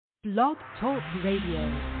Blog Talk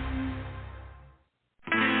Radio.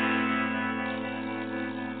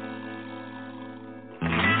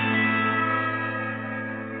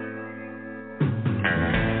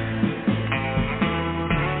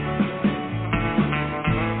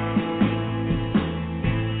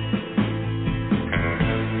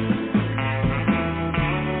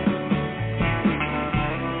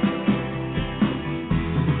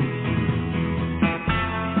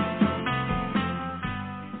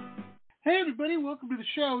 Welcome to the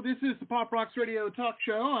show. This is the Pop Rocks Radio Talk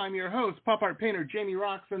Show. I'm your host, pop art painter Jamie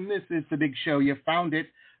Rocks, and this is the big show. You found it.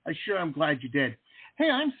 I'm glad you did. Hey,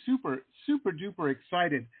 I'm super duper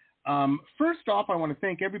excited. First off, I want to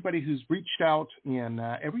thank everybody who's reached out, and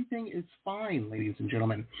everything is fine, ladies and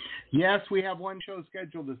gentlemen. Yes, we have one show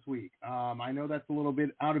scheduled this week. I know that's a little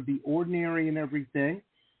bit out of the ordinary and everything.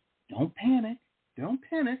 Don't panic.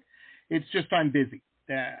 It's just I'm busy.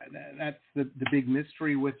 That's the big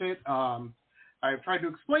mystery with it. I've tried to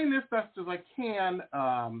explain this best as I can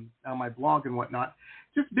on my blog and whatnot.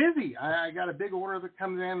 Just busy. I got a big order that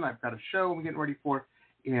comes in. I've got a show I'm getting ready for,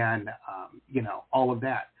 and, all of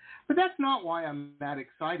that. But that's not why I'm that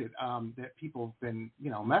excited that people have been,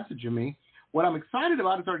 messaging me. What I'm excited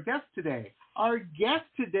about is our guest today.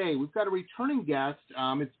 We've got a returning guest.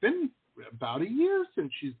 It's been about a year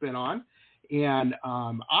since she's been on, and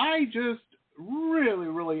I just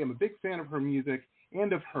really am a big fan of her music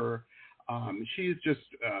and of her. She's just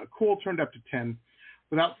cool, turned up to 10.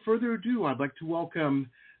 Without further ado, I'd like to welcome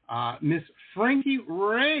Miss Frankie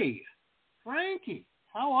Raye. Frankie,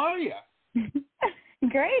 how are you?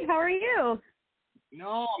 Great. How are you?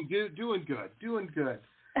 No, I'm doing good. Good.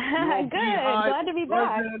 Glad to be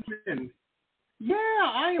back. Yeah,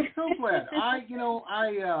 I am so glad.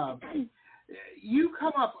 You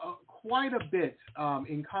come up quite a bit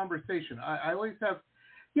in conversation. I always have.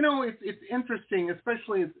 It's interesting,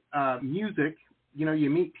 especially music. You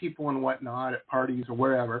meet people and whatnot at parties or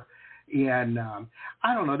wherever, and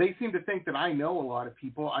I don't know. They seem to think that I know a lot of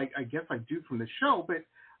people. I guess I do from the show, but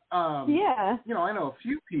yeah. I know a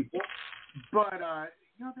few people, but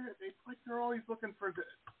they're always looking for the.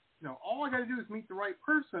 All I got to do is meet the right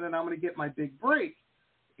person, and I'm going to get my big break.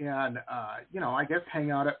 And I guess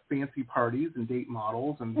hang out at fancy parties and date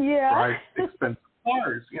models and drive expensive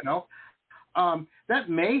cars. That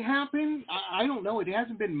may happen. I don't know. It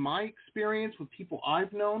hasn't been my experience with people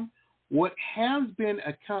I've known. What has been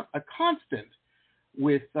a constant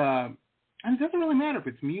with, and it doesn't really matter if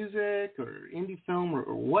it's music or indie film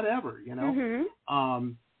or whatever,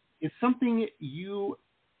 it's something you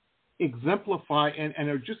exemplify and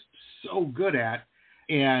are just so good at,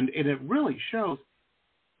 and it really shows,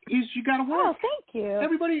 is you got to work. Oh, thank you.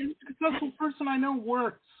 Every successful person I know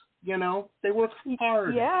works. They work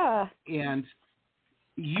hard. Yeah. And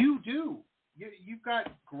you do. You've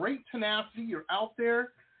got great tenacity. You're out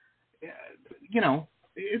there.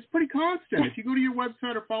 It's pretty constant. If you go to your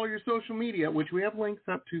website or follow your social media, which we have links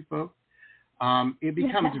up to, folks, it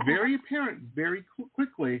becomes very apparent very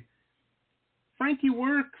quickly. Frankie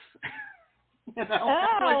works. Thank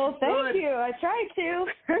you. I try to.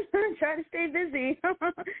 Try to stay busy.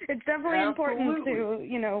 It's definitely important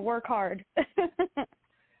to, work hard.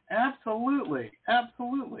 Absolutely.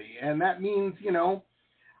 And that means,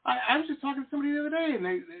 I was just talking to somebody the other day, and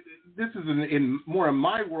this is in more in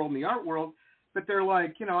my world, in the art world, but they're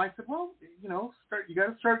like, I said, well, you got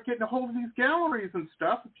to start getting a hold of these galleries and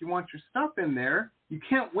stuff if you want your stuff in there. You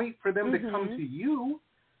can't wait for them to come to you.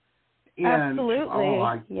 And,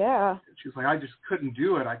 absolutely. Yeah. She's like, I just couldn't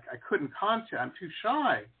do it. I couldn't contact. I'm too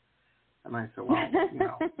shy. And I said, well,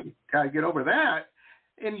 you got to get over that.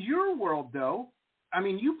 In your world, though,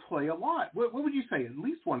 you play a lot. What would you say? At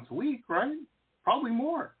least once a week, right? Probably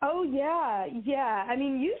more. Oh, yeah.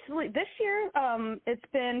 Usually this year it's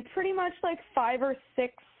been pretty much like 5 or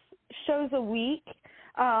 6 shows a week,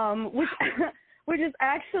 which is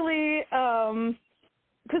actually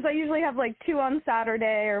because I usually have like 2 on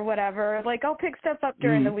Saturday or whatever. Like I'll pick stuff up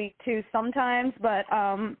during the week too sometimes, but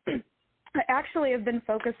I actually have been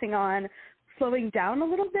focusing on slowing down a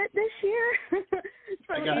little bit this year.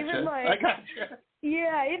 So I gotcha.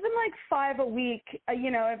 Yeah, even like 5 a week,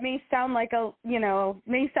 it may sound like a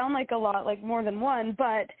lot, like more than one,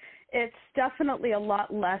 but it's definitely a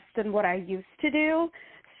lot less than what I used to do.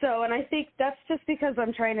 So, and I think that's just because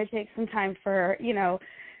I'm trying to take some time for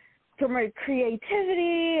my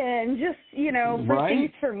creativity and just, for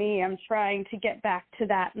things for me, I'm trying to get back to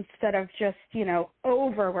that instead of just,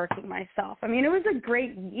 overworking myself. It was a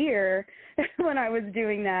great year when I was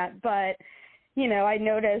doing that, but, I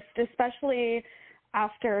noticed, especially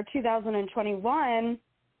after 2021,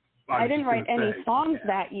 I didn't write any songs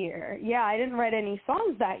that year. Yeah, I didn't write any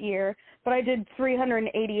songs that year, but I did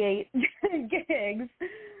 388 gigs.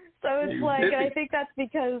 So it's like, I think that's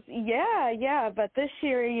because, but this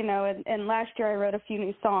year, you know, and last year I wrote a few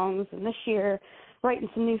new songs, and this year writing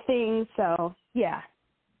some new things, so, yeah.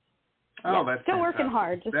 Oh, that's still fantastic. working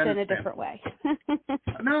hard, just in a different way.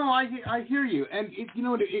 No, I hear you. And, you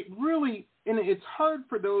know, it really, and it's hard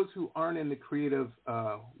for those who aren't in the creative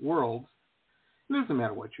world. It doesn't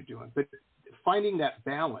matter what you're doing, but finding that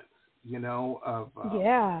balance, you know, of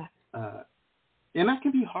and that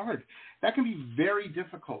can be hard. That can be very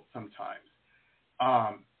difficult sometimes,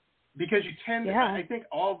 because you tend to, I think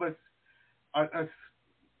all of us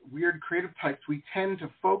weird creative types, we tend to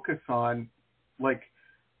focus on like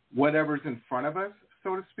whatever's in front of us,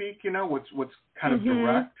 so to speak, you know, what's kind of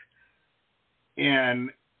direct,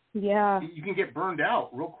 and you can get burned out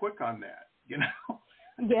real quick on that, you know.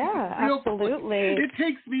 Yeah, absolutely. It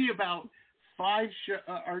takes me about 5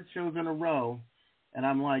 art shows in a row, and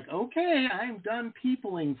I'm like, okay, I'm done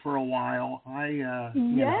peopling for a while.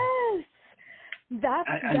 That's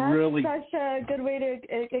really, such a good way to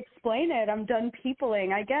explain it. I'm done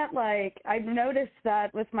peopling. I get I've noticed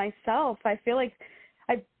that with myself. I feel like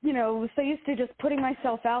I, you know, was so used to just putting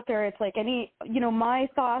myself out there. It's like my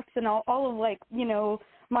thoughts and all of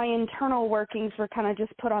my internal workings were kind of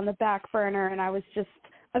just put on the back burner, and I was just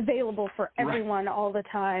available for everyone all the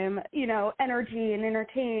time, you know, energy and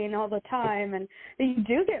entertain all the time, and you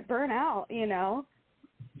do get burnt out, you know.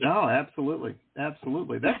 No, absolutely. That's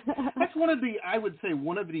one of the, I would say,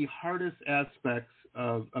 one of the hardest aspects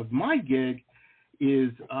of my gig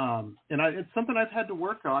is, and it's something I've had to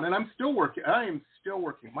work on, and I am still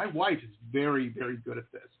working. My wife is very, very good at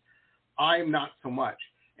this. I'm not so much,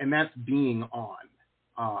 and that's being on.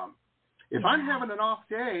 If I'm having an off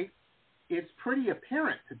day, it's pretty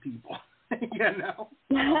apparent to people, you know.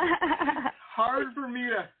 Hard for me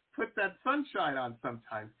to put that sunshine on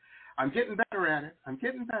sometimes. I'm getting better at it.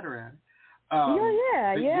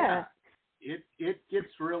 It gets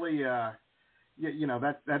really, you know,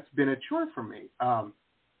 that's been a chore for me.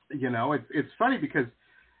 You know, it's funny because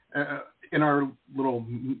in our little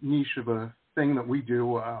niche of a thing that we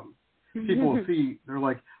do, people will see, they're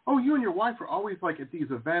like, oh, you and your wife are always like at these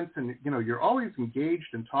events, and, you know, you're always engaged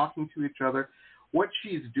and talking to each other. What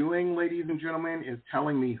she's doing, ladies and gentlemen, is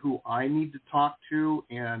telling me who I need to talk to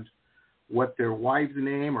and what their wife's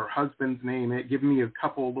name or husband's name is, giving me a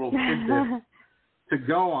couple of little tidbits to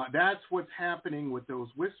go on. That's what's happening with those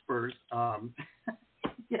whispers,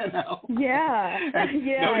 you know. Yeah,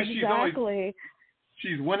 exactly.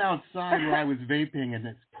 She's went outside where I was vaping, and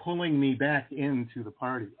it's pulling me back into the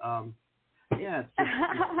party. It's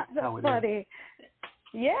how it funny. is.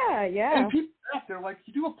 Yeah. And people, they're like,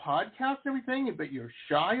 you do a podcast and everything, but you're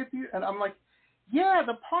shy at the. And I'm like, yeah,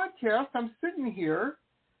 the podcast. I'm sitting here.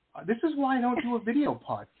 This is why I don't do a video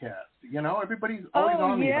podcast. You know, everybody's always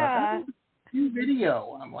on me about do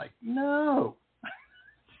video. I'm like, no.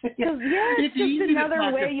 It's just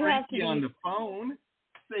another way you have to be on the phone.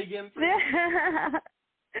 Say again.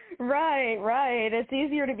 Right. It's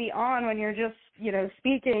easier to be on when you're just, you know,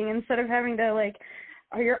 speaking instead of having to, like,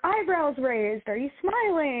 are your eyebrows raised? Are you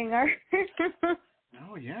smiling?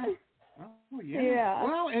 Oh, yeah.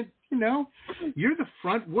 Well, and, you know, you're the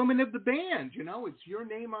front woman of the band. You know, it's your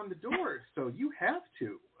name on the door, so you have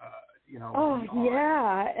to, you know. Oh,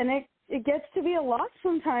 yeah, and it gets to be a lot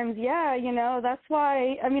sometimes. Yeah, you know, that's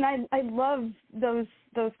why. I mean, I love those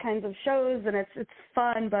kinds of shows, and it's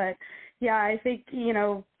fun. But yeah, I think, you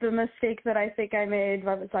know, the mistake that I think I made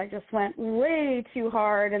was I just went way too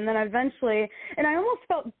hard, and then eventually, and I almost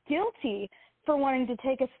felt guilty for wanting to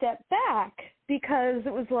take a step back because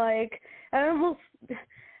it was like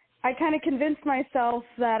I kind of convinced myself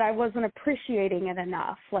that I wasn't appreciating it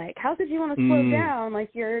enough. Like, how could you want to slow down?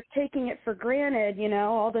 Like, you're taking it for granted, you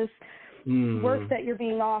know, all this work that you're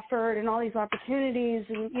being offered and all these opportunities,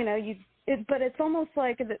 and, you know, but it's almost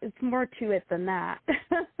like it's more to it than that.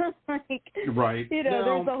 Like, right. You know,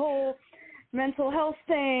 there's a whole mental health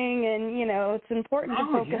thing, and, you know, it's important to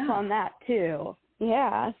focus on that too.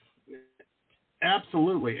 Yeah.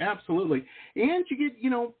 Absolutely. And you get, you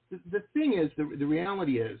know, the thing is, the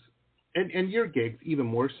reality is, and your gigs even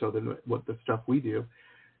more so than what the stuff we do,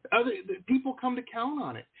 people come to count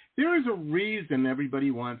on it. There is a reason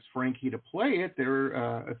everybody wants Frankie to play at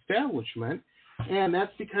their establishment, and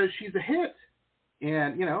that's because she's a hit.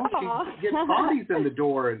 And, you know, she gets bodies in the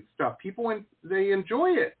door and stuff. People, they enjoy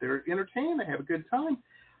it. They're entertained. They have a good time.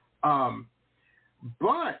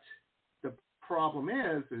 But the problem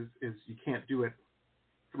is you can't do it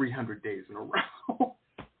 300 days in a row.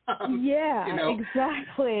 Yeah, you know?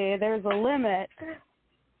 exactly. There's a limit.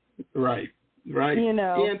 Right. You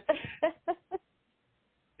know. And,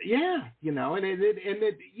 yeah, you know, and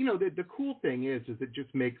it you know, the cool thing is it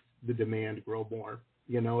just makes the demand grow more.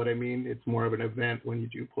 You know what I mean? It's more of an event when you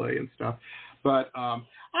do play and stuff. But I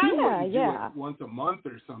wouldn't do it once a month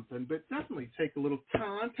or something, but definitely take a little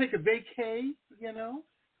time, take a vacay, you know?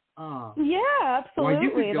 Yeah, absolutely. Well,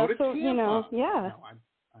 you could go to Tampa. You know, yeah. No, I'm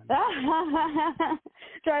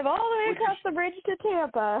Drive all the way across the bridge to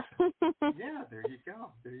Tampa. Yeah, there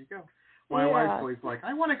you go. My wife's always like,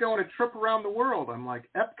 I want to go on a trip around the world. I'm like,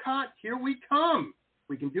 Epcot, here we come.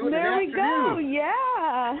 We can do it there in the afternoon. There we go,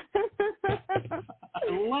 yeah. I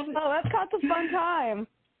love it. Oh, Epcot's a fun time.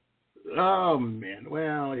 Oh, man.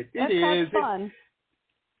 Well, it Epcot's is. fun.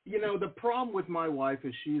 You know, the problem with my wife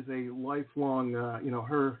is she's a lifelong, you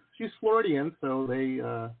know, she's Floridian, so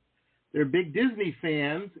they're big Disney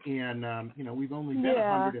fans, and, you know, we've only been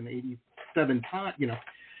 187 times, you know.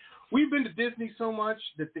 We've been to Disney so much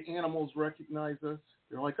that the animals recognize us.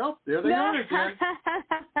 They're like, oh, there they are again.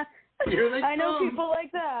 Here they come. I know people like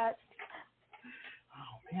that.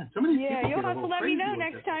 Oh, man. Some of these people you'll get have to let me know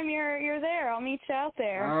next time you're there. I'll meet you out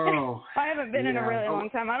there. Oh. I haven't been in a really long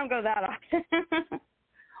time. I don't go that often.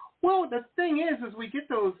 Well, the thing is we get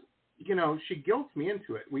those, you know, she guilts me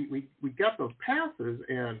into it. We got those passes,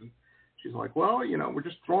 and she's like, well, you know, we're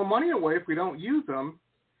just throwing money away if we don't use them.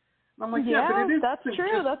 And I'm like, yeah, but it is. That's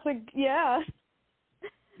true. But that's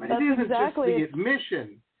it isn't exactly just the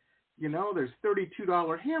admission. You know, there's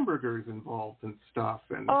 $32 hamburgers involved and stuff.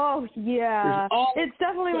 And oh, yeah. It's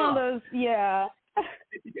definitely one of those, yeah.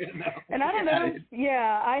 You know, and I don't know.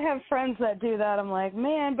 I have friends that do that. I'm like,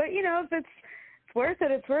 man, but, you know, if it's worth it,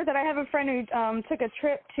 it's worth it. I have a friend who took a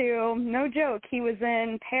trip to, no joke, he was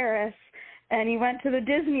in Paris, and he went to the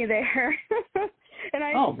Disney there. And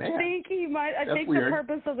I think I think weird. The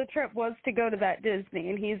purpose of the trip was to go to that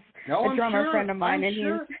Disney, and he's a drummer friend of mine, he's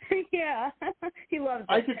he loves it.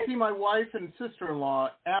 I could see my wife and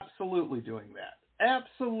sister-in-law absolutely doing that.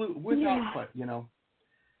 Absolutely, without question, you know.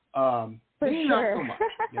 For sure. Not so much,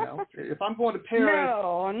 you know. If I'm going to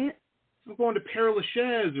Paris, I'm going to Père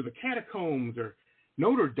Lachaise or the Catacombs or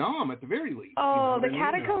Notre Dame at the very least. Oh, the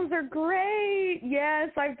Catacombs are great. Yes,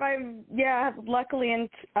 luckily in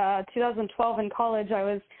 2012 in college I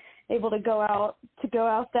was able to go out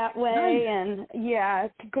that way. Nice. And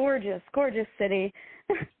it's a gorgeous city.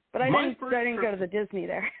 But I didn't go to the Disney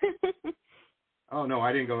there. Oh no,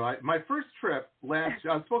 I didn't go. My first trip I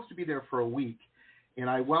was supposed to be there for a week, and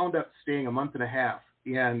I wound up staying a month and a half.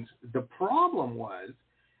 And the problem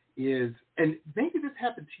is, and maybe this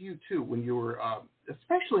happened to you too when you were,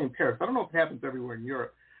 especially in Paris. I don't know if it happens everywhere in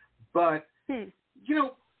Europe, but you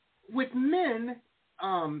know, with men,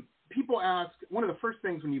 people ask, one of the first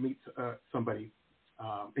things when you meet somebody,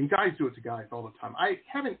 and guys do it to guys all the time. I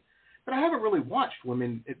haven't really watched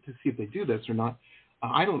women to see if they do this or not.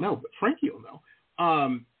 I don't know, but Frankie will know.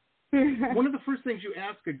 One of the first things you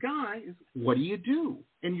ask a guy is, what do you do?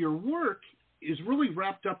 And your work is really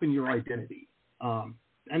wrapped up in your identity.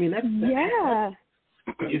 I mean, that's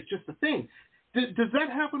it's just a thing. Does that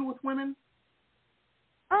happen with women?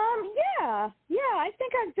 I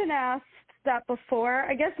think I've been asked that before.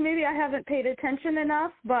 I guess maybe I haven't paid attention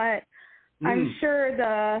enough, but I'm sure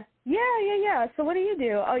So what do you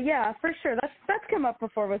do? Oh yeah, for sure. That's come up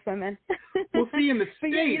before with women. Well, see, in the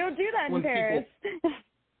States, you don't do that in Paris.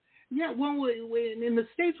 In the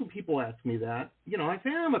States, when people ask me that, you know, I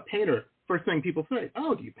say I'm a painter. First thing people say,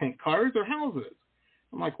 oh, do you paint cars or houses?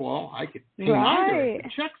 I'm like, well, I could paint either if the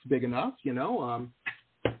check's big enough, you know.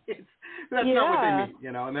 That's not what they mean,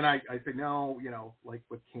 you know. And then I say, no, you know, like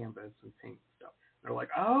with canvas and paint and stuff. They're like,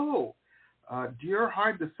 oh, do you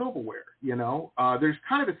hide the silverware? You know, there's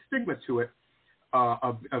kind of a stigma to it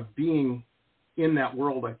of being in that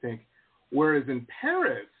world, I think. Whereas in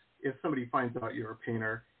Paris, if somebody finds out you're a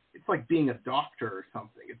painter, it's like being a doctor or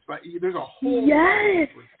something. It's like there's a whole lot of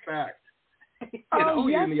respect.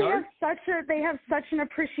 They have such an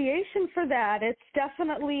appreciation for that. It's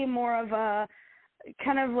definitely more of a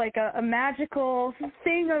kind of like a magical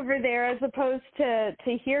thing over there as opposed to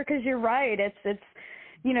here, because you're right. It's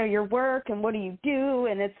you know, your work and what do you do,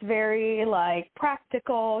 and it's very like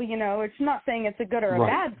practical. You know, it's not saying it's a good or a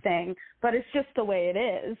bad thing, but it's just the way it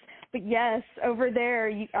is. But yes, over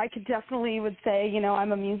there, I could definitely would say, you know,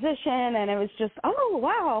 I'm a musician, and it was just, oh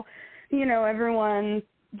wow, you know, everyone.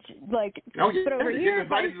 Like, but over here, if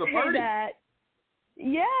I say that,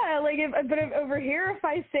 over here, if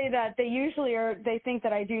I say that, they usually they think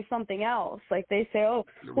that I do something else. Like they say, oh,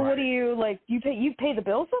 well, what do you like? You pay the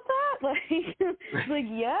bills with that? Like,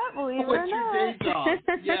 yeah, believe it or not. What's your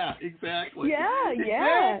day job? Yeah, exactly.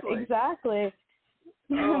 Exactly.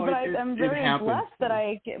 but I'm very blessed that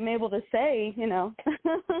I am able to say, yeah.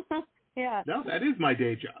 No, that is my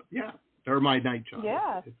day job. Yeah. Or my night job.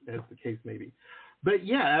 Yeah. As the case may be. But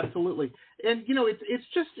yeah, absolutely. And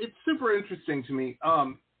it's super interesting to me.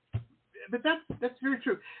 But that's very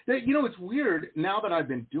true. It's weird now that I've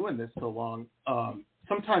been doing this so long.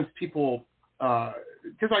 Sometimes people,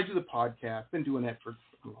 because I do the podcast, been doing that for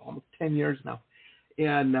almost 10 years now,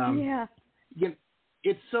 and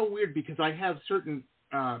it's so weird because I have certain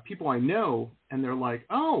people I know, and they're like,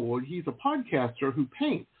 "Oh, well, he's a podcaster who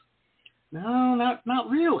paints." No, not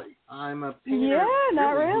really. I'm a painter. Yeah,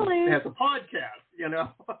 not really. Who has a podcast,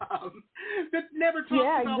 that never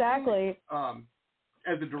talks about exactly. painting,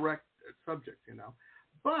 as a direct subject,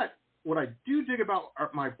 But what I do dig about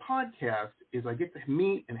my podcast is I get to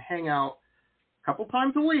meet and hang out a couple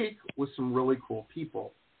times a week with some really cool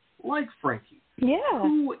people, like Frankie. Yeah.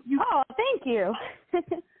 Thank you.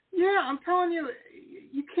 Yeah, I'm telling you,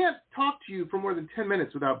 you can't talk to you for more than 10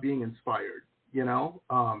 minutes without being inspired,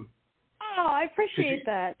 I appreciate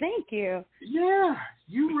that. Thank you. Yeah,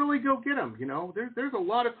 you really go get them, There's a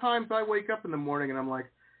lot of times I wake up in the morning and I'm like,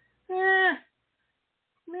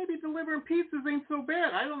 maybe delivering pizzas ain't so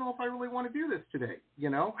bad. I don't know if I really want to do this today,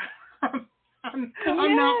 I'm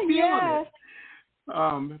not feeling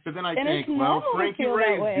it. But then I think, well, Frankie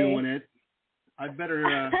Raye's doing it. I better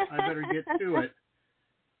get to it.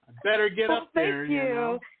 I better get up there,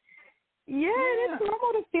 Yeah, it's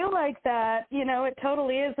normal to feel like that. It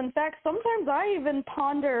totally is. In fact, sometimes I even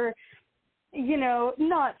ponder,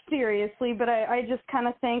 not seriously, but I just kind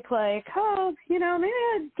of think like, maybe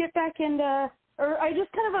I'd get back into, or I just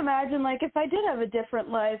kind of imagine like if I did have a different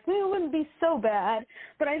life, maybe it wouldn't be so bad.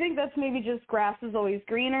 But I think that's maybe just grass is always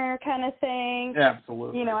greener kind of thing.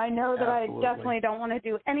 Absolutely. I know that I definitely don't want to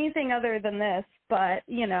do anything other than this, but,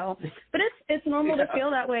 but it's normal to feel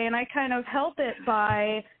that way. And I kind of help it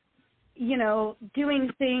by, doing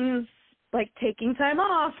things like taking time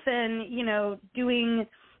off and, doing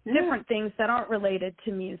different things that aren't related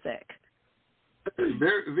to music.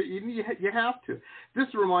 You have to. This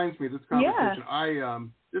reminds me of this conversation. Yeah.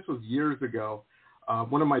 This was years ago.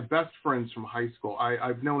 One of my best friends from high school.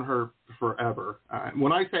 I've known her forever.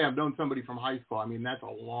 When I say I've known somebody from high school, I mean that's a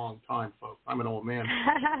long time, folks. I'm an old man.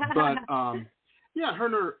 But her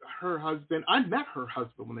and her husband. I met her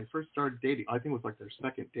husband when they first started dating. I think it was like their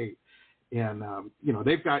second date. And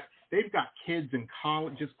they've got kids in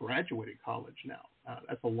college, just graduated college now.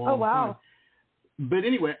 That's a long time. But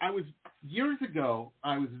anyway, years ago,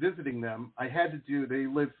 I was visiting them. They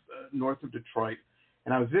live north of Detroit,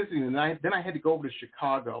 and I was visiting them. And then I had to go over to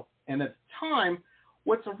Chicago. And at the time,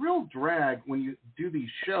 what's a real drag when you do these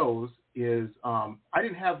shows is I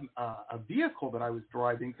didn't have a vehicle that I was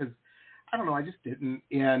driving because, I don't know, I just didn't.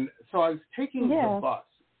 And so I was taking the bus.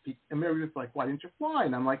 And they were just like, why didn't you fly?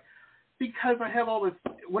 And I'm like, because I have all this.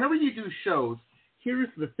 Whenever you do shows, here's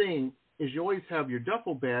the thing, is you always have your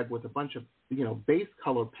duffel bag with a bunch of, base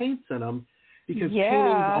color paints in them because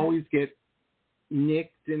paintings always get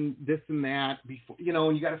nicked and this and that before, and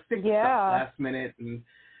you got to fix stuff last minute. And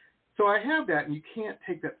so I have that, and you can't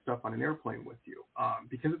take that stuff on an airplane with you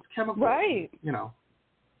because it's chemical. Right.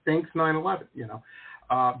 Thanks 9/11,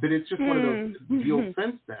 but it's just one of those deals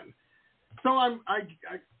since then. So her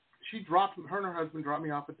and her husband dropped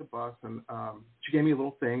me off at the bus, and she gave me a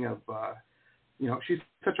little thing of, she's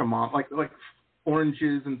such a mom, like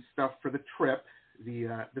oranges and stuff for the trip, the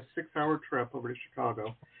 6-hour trip over to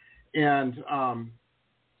Chicago. And,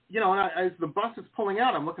 as the bus is pulling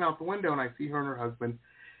out, I'm looking out the window and I see her and her husband.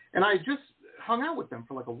 And I just hung out with them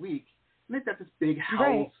for like a week. And they've got this big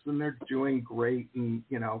house and they're doing great. And,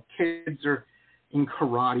 kids are in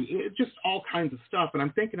karate, just all kinds of stuff. And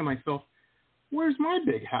I'm thinking to myself, where's my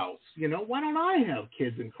big house? Why don't I have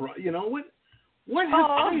kids in karate? What have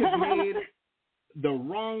I have made the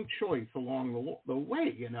wrong choice along the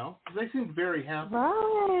way, They seemed very happy.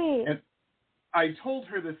 Right. And I told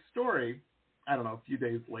her this story, I don't know, a few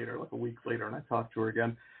days later, like a week later, and I talked to her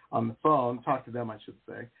again on the phone, talked to them, I should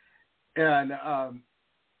say. And,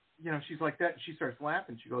 she's like that. She starts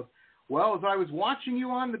laughing. She goes, well, as I was watching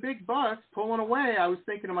you on the big bus pulling away, I was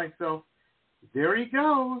thinking to myself, there he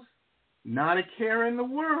goes. Not a care in the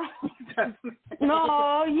world. No,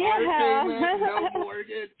 no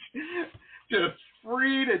mortgage. Just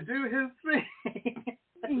free to do his thing.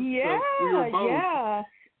 Yeah, so we were both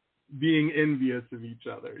being envious of each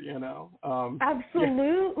other,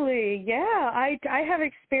 Absolutely, I have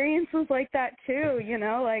experiences like that too,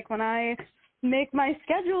 like when I make my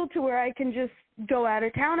schedule to where I can just go out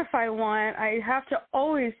of town if I want, I have to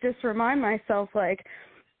always just remind myself, like,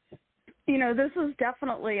 this is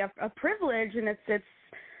definitely a privilege, and it's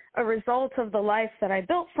a result of the life that I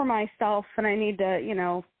built for myself, and I need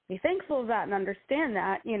to, be thankful of that and understand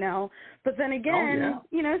that, But then again,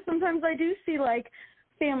 sometimes I do see, like,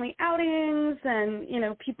 family outings and,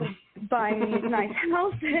 people buying these nice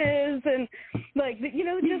houses and, like,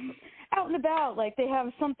 just out and about. Like, they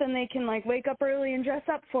have something they can, like, wake up early and dress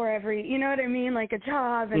up for every, you know what I mean, like a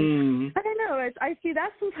job. And I don't know. I see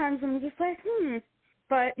that sometimes and I'm just like,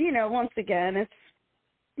 But, once again, it's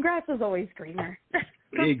grass is always greener.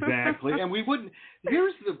 Exactly. And we wouldn't.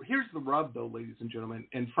 Here's the rub, though, ladies and gentlemen,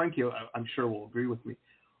 and Frankie, I'm sure will agree with me.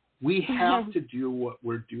 We have to do what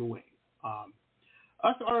we're doing.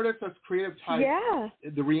 Us artists, us creative types,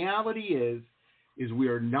 the reality is we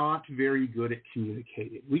are not very good at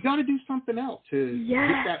communicating. We got to do something else to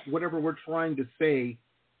get that whatever we're trying to say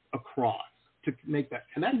across, to make that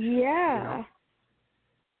connection. Yeah.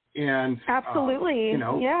 And absolutely,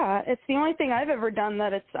 it's the only thing I've ever done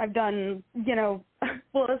that I've done,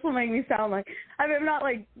 well, this will make me sound like I'm not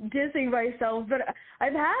like dissing myself, but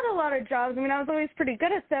I've had a lot of jobs. I mean, I was always pretty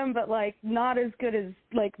good at them, but like not as good as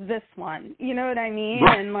like this one, you know what I mean?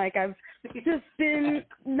 Right. And like I've just been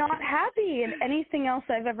not happy in anything else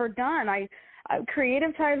I've ever done. I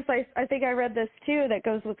creative types, I think I read this too that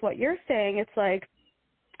goes with what you're saying. It's like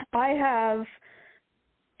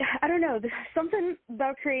I don't know, there's something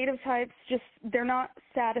about creative types, just they're not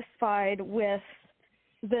satisfied with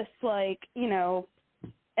this, like,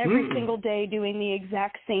 every single day doing the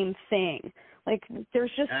exact same thing. Like, there's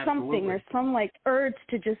just something, there's some, like, urge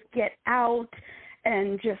to just get out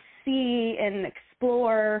and just see and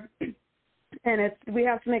explore. And we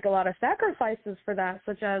have to make a lot of sacrifices for that,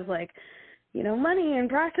 such as, like, money and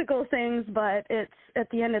practical things, but at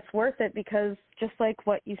the end it's worth it because just like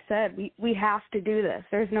what you said, we have to do this.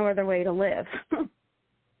 There's no other way to live.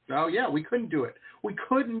 Oh yeah, we couldn't do it. We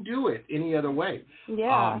couldn't do it any other way.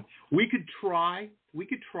 Yeah. We could try. We'd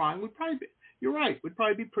probably be, you're right. We'd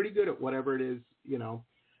probably be pretty good at whatever it is,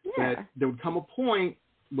 that there would come a point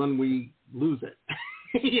when we lose it.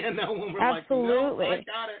 When we're absolutely. like,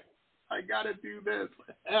 no, I got to do this.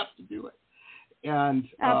 I have to do it. And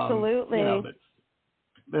absolutely,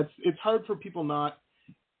 it's hard for people not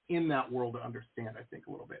in that world to understand, I think,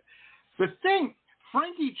 a little bit. The thing,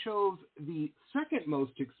 Frankie chose the second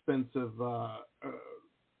most expensive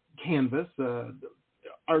canvas,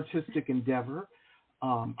 artistic endeavor.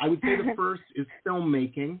 I would say the first is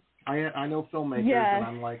filmmaking. I know filmmakers, and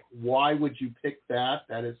I'm like, why would you pick that?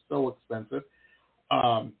 That is so expensive.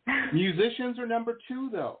 Musicians are number two,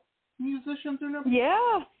 though.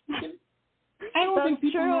 Yeah. I don't think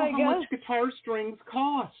people know how guess. much guitar strings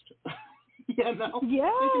cost. It's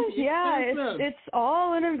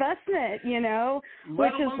all an investment,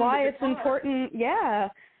 which is why it's important. Yeah.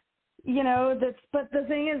 But the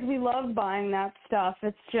thing is, we love buying that stuff.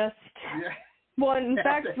 It's just, well, in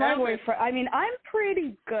fact, my boyfriend, I mean, I'm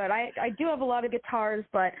pretty good. I do have a lot of guitars,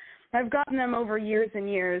 but I've gotten them over years and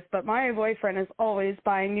years, but my boyfriend is always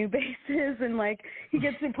buying new basses, and, like, he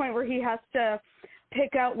gets to the point where he has to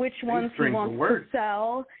pick out which ones he wants to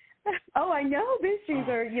sell. Oh, I know. Bass strings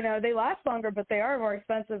are, they last longer, but they are more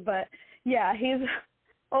expensive. But, yeah, he's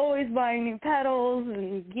always buying new pedals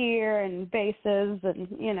and gear and basses and,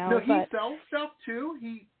 No, he sells stuff, too.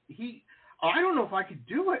 He. I don't know if I could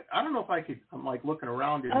do it. I don't know if I could. I'm, like, looking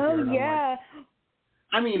around in here. And yeah.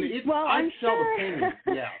 I'm like, I mean, I sell the paintings,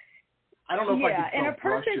 I don't know if I could sell in a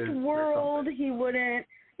perfect world, he wouldn't.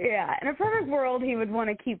 Yeah, in a perfect world, he would want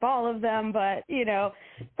to keep all of them, but,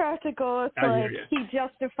 practical, it's like he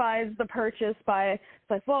justifies the purchase by, it's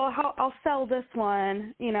like, well, I'll sell this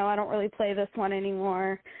one, I don't really play this one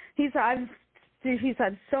anymore. He's had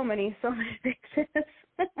so many fixes.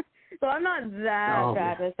 So I'm not that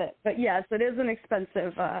bad with it. But, yes, it is an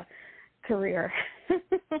expensive career.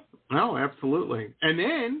 Oh, absolutely. And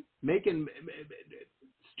then making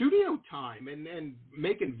studio time and then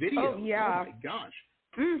making videos. Oh, yeah. Oh, my gosh.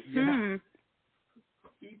 Mm-hmm.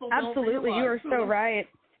 Absolutely, you are so right.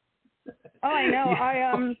 Oh, I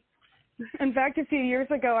know. In fact, a few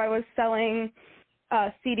years ago, I was selling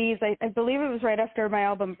CDs. I believe it was right after my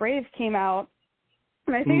album Brave came out,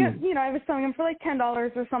 and I think I was selling them for like $10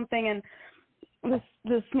 or something. And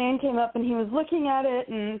this man came up and he was looking at it,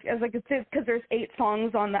 and as I could see, because there's 8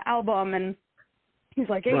 songs on the album, and he's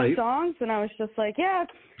like, 8 songs, and I was just like, yeah.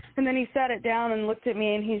 And then he sat it down and looked at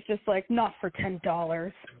me, and he's just like, not for $10.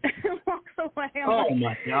 And walks away.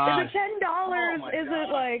 My gosh. Is it $10? Is it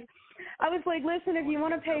like, I was like, listen, if you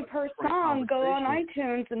want to pay per song, go on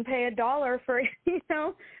iTunes and pay $1 for,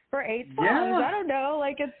 for 8 songs. Yeah. I don't know.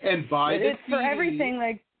 Like, and buy the it's CD. For everything.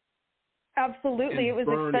 Like, absolutely. It was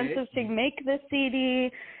expensive to make the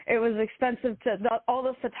CD. It was expensive all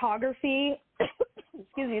the photography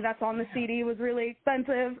that's on the CD was really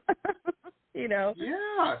expensive.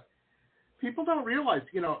 Yeah. People don't realize,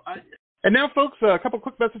 And now, folks, a couple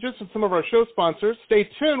quick messages from some of our show sponsors. Stay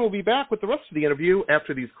tuned. We'll be back with the rest of the interview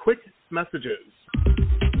after these quick messages.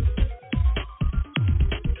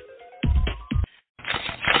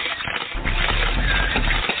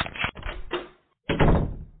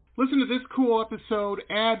 Listen to this cool episode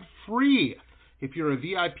ad-free. If you're a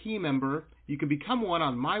VIP member, you can become one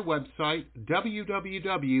on my website,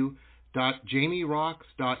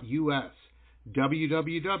 www.jamierocks.us,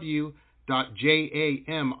 www.jamieroxx.us.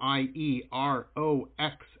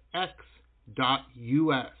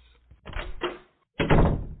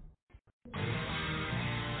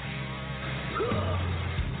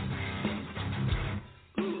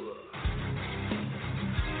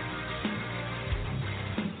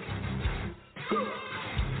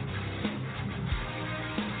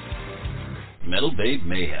 Metal Babe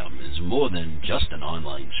Mayhem is more than just an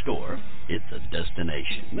online store, it's a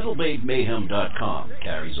destination. MetalBabeMayhem.com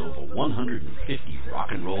carries over 150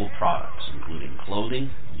 rock and roll products, including clothing,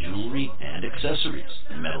 jewelry, and accessories.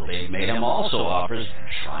 Metal Babe Mayhem also offers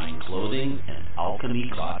shrine clothing and alchemy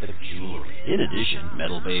gothic jewelry. In addition,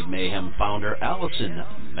 Metal Babe Mayhem founder Allison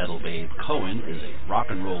Metal Babe Cohen is a rock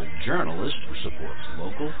and roll journalist who supports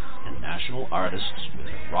local and national artists with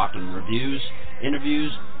rockin' reviews,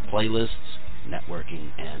 interviews, playlists,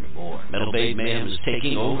 networking, and more. Metal Babe Mayhem is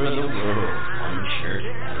taking over the world, one shirt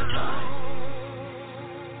at a time.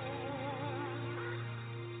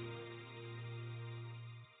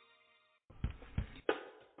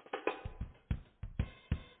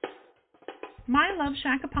 My Love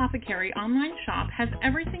Shack Apothecary online shop has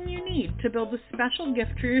everything you need to build a special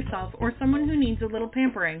gift for yourself or someone who needs a little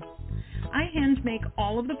pampering. I hand make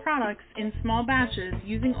all of the products in small batches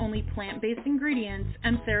using only plant-based ingredients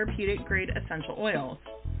and therapeutic-grade essential oils.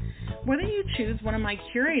 Whether you choose one of my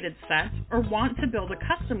curated sets or want to build a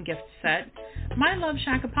custom gift set, My Love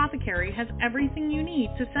Shack Apothecary has everything you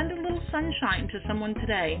need to send a little sunshine to someone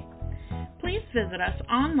today. Please visit us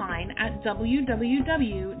online at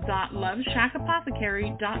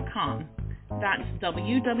www.loveshackapothecary.com. That's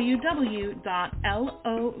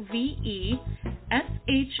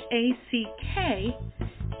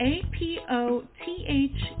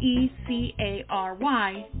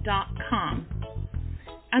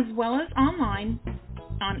as well as online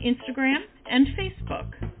on Instagram and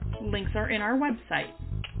Facebook. Links are in our website.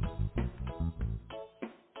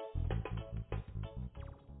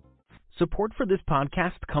 Support for this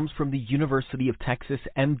podcast comes from the University of Texas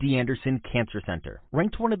MD Anderson Cancer Center,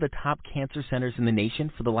 ranked one of the top cancer centers in the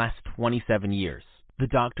nation for the last 27 years. The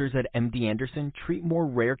doctors at MD Anderson treat more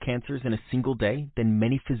rare cancers in a single day than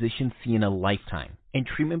many physicians see in a lifetime, and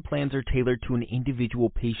treatment plans are tailored to an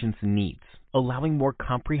individual patient's needs, allowing more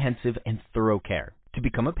comprehensive and thorough care. To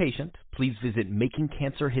become a patient, please visit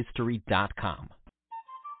makingcancerhistory.com.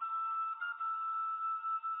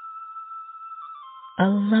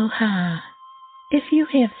 Aloha. If you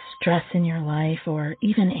have stress in your life or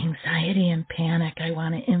even anxiety and panic, I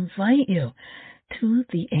want to invite you to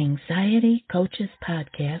the Anxiety Coaches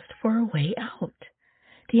Podcast for a way out.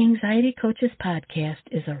 The Anxiety Coaches Podcast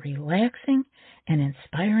is a relaxing and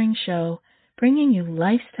inspiring show bringing you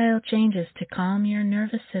lifestyle changes to calm your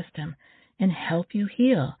nervous system and help you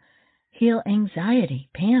heal anxiety,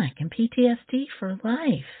 panic, and PTSD for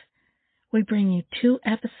life. We bring you 2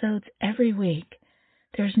 episodes every week.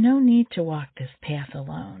 There's no need to walk this path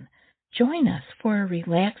alone. Join us for a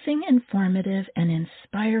relaxing, informative, and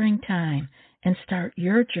inspiring time and start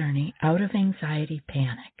your journey out of anxiety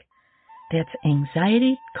panic. That's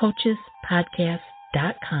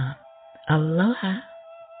anxietycoachespodcast.com. Aloha.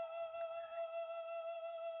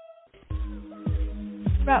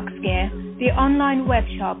 Rocks Gear, the online web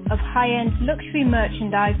shop of high-end luxury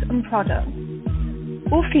merchandise and products,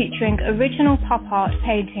 all featuring original pop art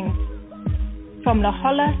paintings. From La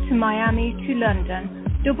Jolla to Miami to London,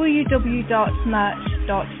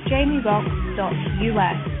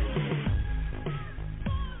 www.merch.jamierocks.us.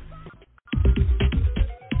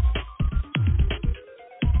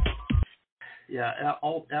 Yeah,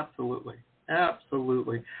 absolutely.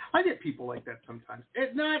 Absolutely. I get people like that sometimes.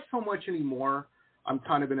 Not so much anymore. I'm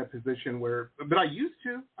kind of in a position where, but I used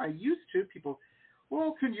to. People,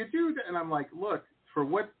 well, can you do that? And I'm like, look, for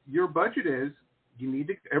what your budget is, you need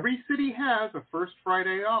to, every city has a First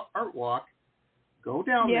Friday art walk. Go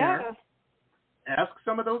down there. Ask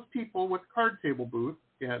some of those people with the card table booth.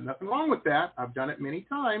 Yeah, nothing wrong with that. I've done it many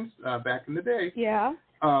times back in the day. Yeah.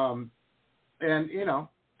 And,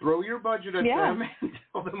 throw your budget at them and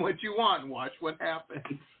tell them what you want and watch what happens,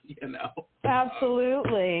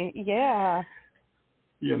 Absolutely. Yeah.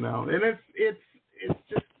 And it's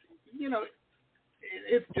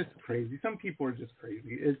it's just crazy. Some people are just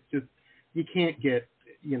crazy. It's just, you can't get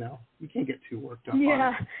too worked up.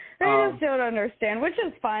 Yeah, on I it. just don't understand, which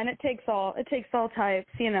is fine. It takes all types,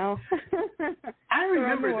 I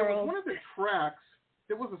remember there world. was one of the tracks.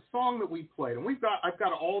 There was a song that we played, and I've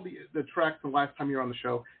got all the tracks the last time you were on the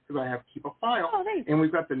show because I have to keep a file. Oh, thanks. And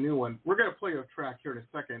we've got the new one. We're going to play a track here in a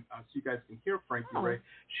second so you guys can hear Frankie Raye.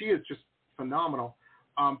 She is just phenomenal.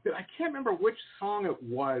 But I can't remember which song it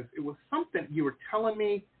was. It was something you were telling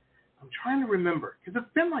me. I'm trying to remember because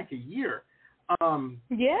it's been like a year.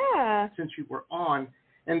 Yeah. Since you were on,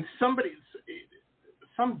 and some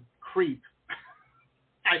creep.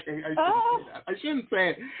 I shouldn't say that. I shouldn't say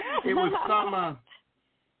it. It was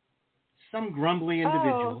some grumbly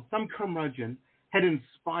individual, some curmudgeon had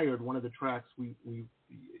inspired one of the tracks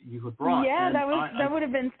you had brought. Yeah, and that would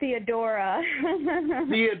have been Theodora.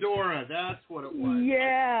 Theodora, that's what it was.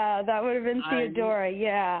 Yeah, that would have been Theodora.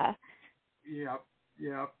 Yeah. Yep.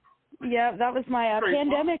 Yeah, that was my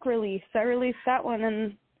pandemic release. I released that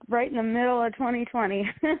one right in the middle of 2020.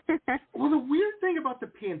 Well, the weird thing about the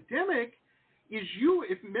pandemic is you,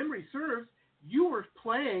 if memory serves, you were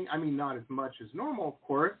playing, I mean, not as much as normal, of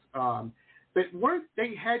course, but weren't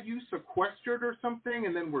they had you sequestered or something,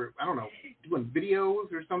 and then were, I don't know, doing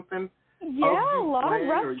videos or something? Yeah, a lot of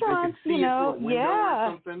restaurants,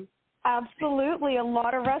 Or something? Absolutely, a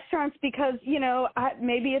lot of restaurants because,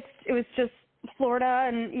 maybe it was just Florida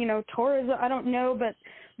and, tourism, I don't know, but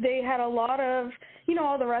they had a lot of,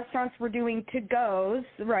 all the restaurants were doing to-goes,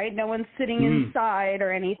 right? No one's sitting inside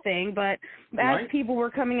or anything, but as people were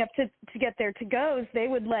coming up to get their to-goes, they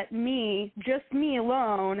would let me, just me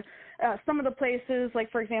alone, some of the places, like,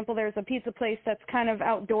 for example, there's a pizza place that's kind of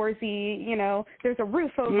outdoorsy, there's a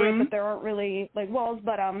roof over it, but there aren't really, like, walls,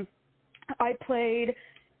 but I played,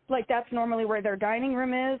 like, that's normally where their dining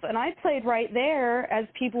room is, and I played right there as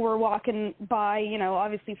people were walking by,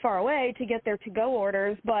 obviously far away to get their to-go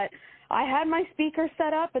orders, but I had my speaker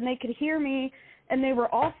set up and they could hear me, and they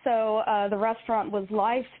were also, the restaurant was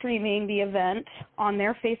live streaming the event on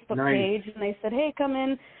their Facebook page, and they said, hey, come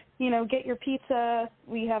in, get your pizza,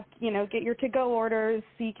 we have, get your to-go orders,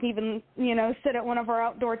 so you can even, sit at one of our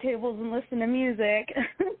outdoor tables and listen to music.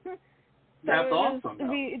 That's awesome.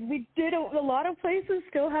 We did, a lot of places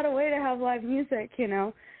still had a way to have live music,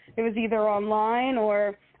 It was either online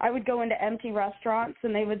or I would go into empty restaurants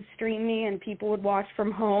and they would stream me and people would watch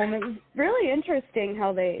from home. It was really interesting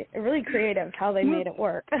really creative how they made it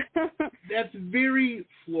work. That's very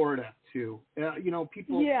Florida, too.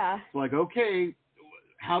 People like, okay,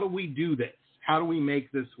 how do we do this? How do we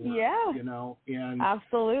make this work? Yeah. And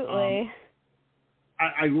absolutely.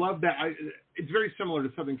 I love that. It's very similar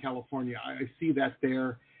to Southern California. I see that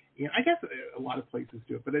there. And I guess a lot of places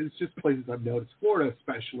do it, but it's just places I've noticed. Florida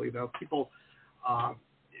especially, though. People,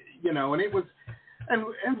 and it was,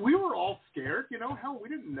 and we were all scared, hell, we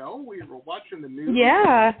didn't know. We were watching the news.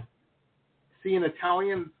 Yeah. Seeing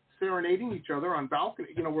Italians serenading each other on balcony.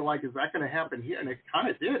 We're like, is that going to happen here? And it kind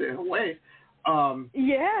of did in a way.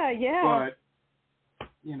 Yeah. But,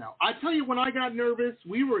 I tell you, when I got nervous,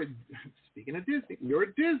 speaking of Disney, we were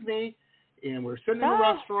at Disney, and we're sitting in a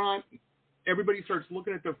restaurant. Everybody starts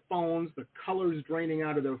looking at their phones, the colors draining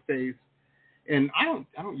out of their face. And I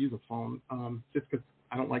don't use a phone just because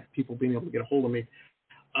I don't like people being able to get a hold of me.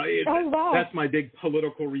 That's my big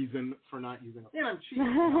political reason for not using it. And I'm cheating.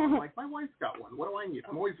 I'm like, my wife's got one. What do I need?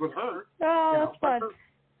 I'm always with her. Oh, that's fun.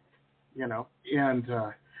 And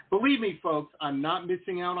believe me, folks, I'm not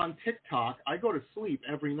missing out on TikTok. I go to sleep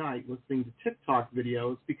every night listening to TikTok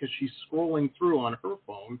videos because she's scrolling through on her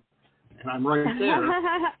phone, and I'm right there.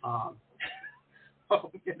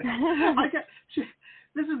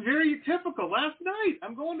 This is very typical. Last night, I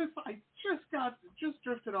just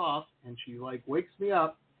drifted off, and she wakes me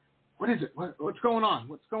up. What is it? What's going on?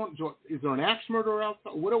 Is there an axe murderer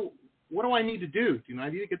outside? What do I need to do? Do I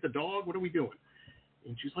need to get the dog? What are we doing?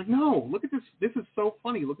 And she's like, no, look at this. This is so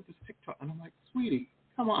funny. Look at this TikTok. And I'm like, sweetie,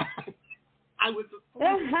 come on. I was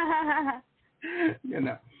asleep.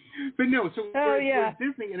 But no, so we're at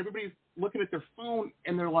Disney, and everybody's looking at their phone,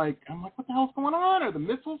 and they're like, I'm like, what the hell's going on? Are the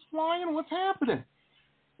missiles flying? What's happening?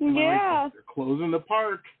 And they're closing the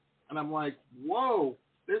park. And I'm like, whoa,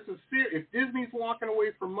 this is serious. If Disney's walking away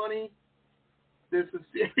for money, this is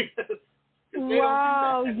serious.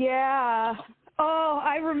 Wow, yeah. Oh,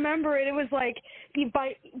 I remember it. It was like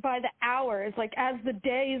by the hours, like as the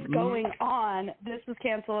day is going on, this is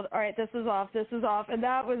canceled. All right, this is off. And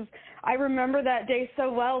I remember that day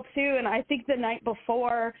so well too. And I think the night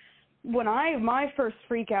before, when my first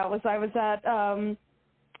freak out was I was at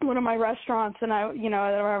one of my restaurants, and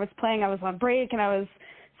where I was playing, I was on break, and I was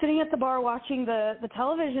sitting at the bar watching the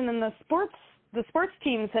television, and the sports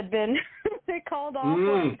teams had been they called off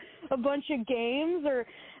like a bunch of games, or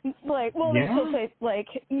like, well, they still say like,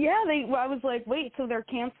 I was like, wait, so they're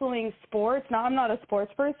canceling sports? Now, I'm not a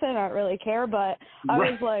sports person, I don't really care, but I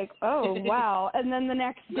was like, oh wow. And then the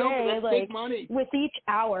next day, like with each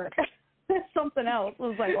hour something else, I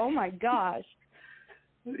was like, oh my gosh.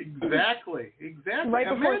 Exactly. Right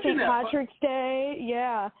before St. Patrick's Day,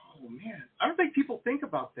 yeah. Oh man, I don't think people think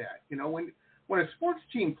about that. You know, when a sports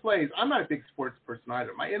team plays, I'm not a big sports person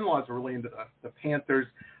either. My in-laws are really into the Panthers.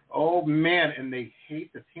 Oh man, and they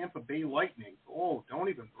hate the Tampa Bay Lightning. Oh, don't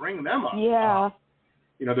even bring them up. Yeah.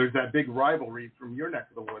 You know, there's that big rivalry from your neck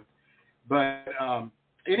of the woods. But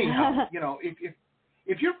anyhow, you know,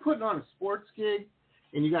 if you're putting on a sports gig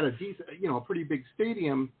and you got a decent, you know, a pretty big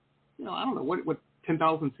stadium, you know, I don't know what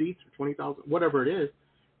 10,000 seats or 20,000, whatever it is,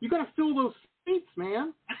 you got to fill those seats,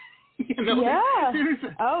 man. You know, there's the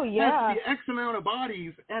X amount of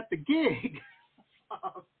bodies at the gig.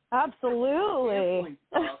 Absolutely.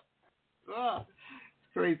 It's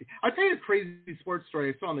crazy. I'll tell you a crazy sports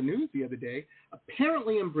story I saw on the news the other day.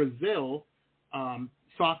 Apparently in Brazil,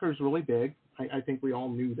 soccer's really big. I think we all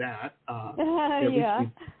knew that.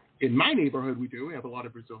 In my neighborhood, we do. We have a lot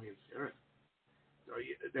of Brazilians here. So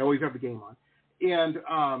they always have the game on.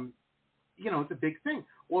 And, you know, it's a big thing.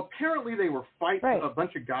 Well, apparently they were fighting. Right. A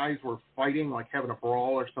bunch of guys were fighting, like having a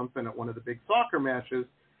brawl or something at one of the big soccer matches.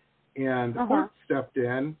 And the court stepped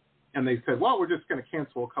in, and they said, well, we're just going to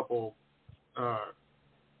cancel a couple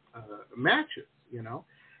matches, you know.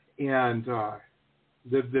 And the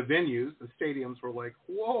venues, the stadiums were like,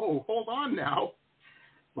 whoa, hold on now.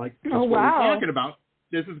 Like, that's what we're talking about.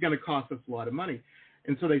 This is going to cost us a lot of money.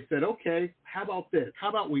 And so they said, okay, how about this? How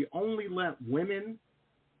about we only let women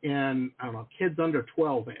and, I don't know, kids under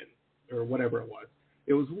 12 in, or whatever it was.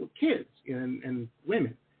 It was kids and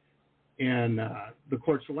women. And the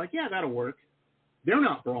courts were like, yeah, that'll work. They're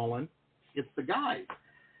not brawling. It's the guys.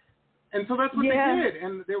 And so that's what they did.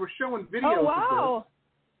 And they were showing videos of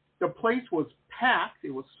this. The place was packed.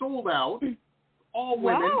 It was sold out. All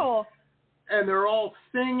women. Wow. And they're all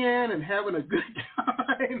singing and having a good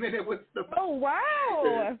time. And it was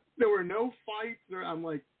there were no fights. I'm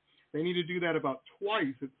like, they need to do that about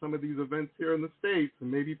twice at some of these events here in the States, and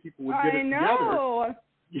maybe people would get it together. I know.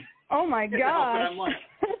 Oh my gosh.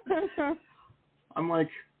 I'm like,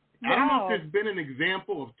 I don't know if there's been an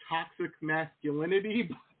example of toxic masculinity,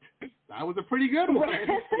 but that was a pretty good one.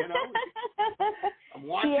 You know, I'm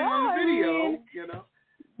watching on the video. You know.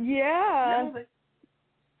 Yeah.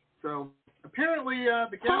 So apparently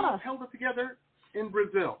the gals held it together in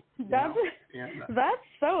Brazil. That's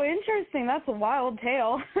so interesting. That's a wild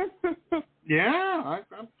tale.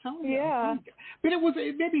 I'm telling you. Yeah. But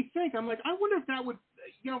it made me think. I'm like, I wonder if that would,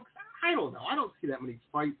 you know, I don't know. I don't see that many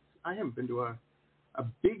fights. I haven't been to a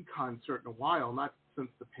big concert in a while, not since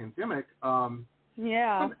the pandemic.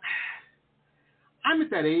 Yeah. I'm at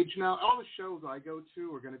that age now. All the shows I go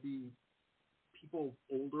to are going to be people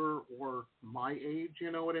older or my age,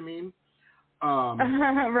 you know what I mean?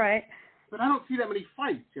 Right. But I don't see that many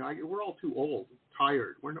fights. You know, we're all too old,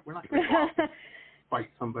 tired. We're not going to fight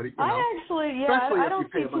somebody. You know? I don't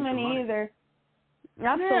see too many either.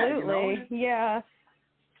 Absolutely,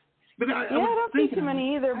 But I don't see too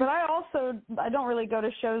many either. But I don't really go to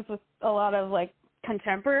shows with a lot of like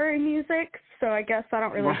contemporary music. So I guess I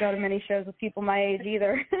don't really go to many shows with people my age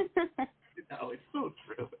either. No, it's so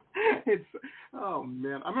true. Oh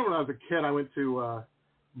man, I remember when I was a kid, I went to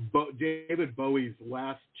David Bowie's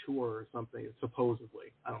last tour or something,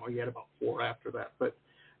 supposedly. I don't know, he had about 4 after that. But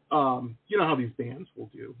you know how these bands will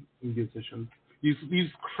do, musicians. These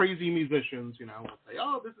crazy musicians, you know, will say,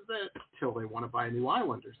 oh, this is it, till they want to buy a new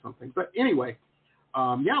island or something. But anyway,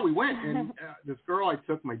 we went, and this girl I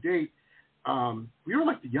took, my date, we were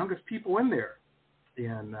like the youngest people in there.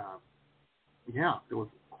 And, there was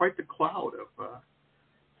quite the cloud of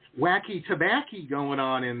wacky tobacco going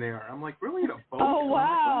on in there. I'm like, really? A boat? Oh,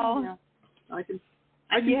 wow. Like,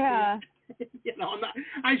 I can see it. You know,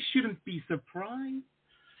 I shouldn't be surprised.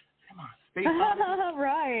 Come on, stay positive.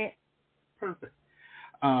 Right. Perfect.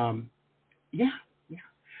 So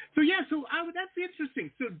that's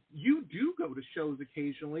interesting. So you do go to shows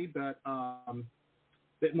occasionally, but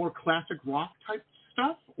that more classic rock type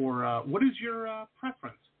stuff, or what is your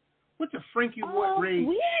preference? What's a Frankie Raye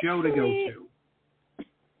show to go to?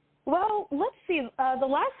 Well, let's see. The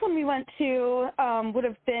last one we went to would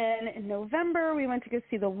have been in November. We went to go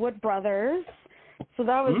see the Wood Brothers, so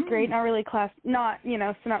that was great. Not really not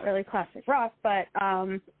really classic rock, but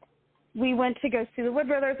we went to go see the Wood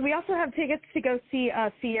Brothers. We also have tickets to go see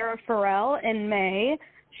Sierra Farrell in May.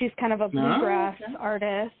 She's kind of a bluegrass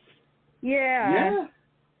artist. Yeah.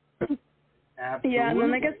 Absolutely. Yeah, and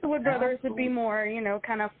then I guess the Wood Brothers would be more,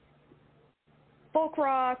 kind of folk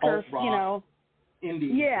rock or,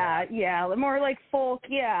 indie. Yeah, more like folk,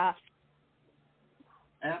 yeah.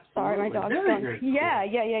 Absolutely. Sorry, my dog's going. Very cool.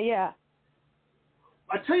 Yeah.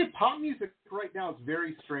 I tell you, pop music right now is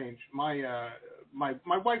very strange. My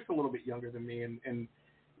wife's a little bit younger than me, and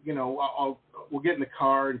we'll get in the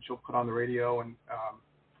car and she'll put on the radio and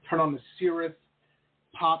turn on the Sirius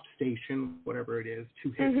pop station, whatever it is, 2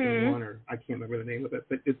 hits in one, or I can't remember the name of it,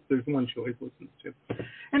 but there's one she always listens to,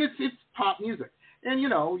 and it's pop music, and you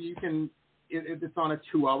can it's on a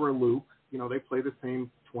 2-hour loop. They play the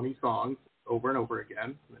same 20 songs over and over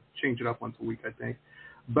again. Change it up once a week, I think,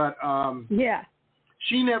 but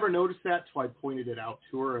she never noticed that till I pointed it out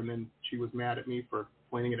to her, and then she was mad at me for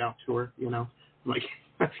pointing it out to her. Like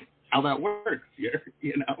that's how that works here.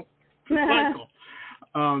 Cycle.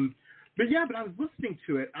 But I was listening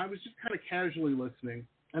to it. I was just kind of casually listening,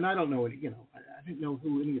 and I don't know any. I didn't know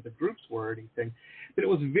who any of the groups were or anything, but it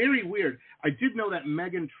was very weird. I did know that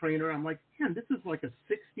Meghan Trainor. I'm like, man, this is like a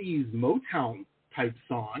 '60s Motown type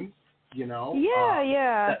song.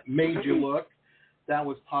 That Made You Look. That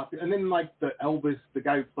was popular. And then like the Elvis, the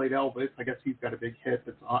guy who played Elvis, I guess he's got a big hit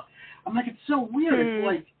that's on. I'm like, it's so weird. It's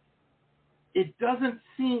like, it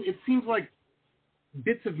seems like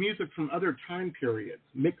bits of music from other time periods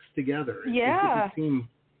mixed together. It's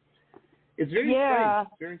very strange.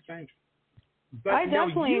 Very strange. But I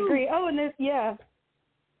definitely agree. Oh, and this,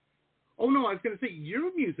 Oh, no, I was going to say,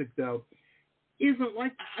 your music, though, isn't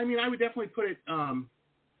like, I would definitely put it, I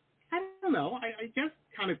don't know, I guess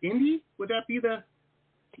kind of indie. Would that be the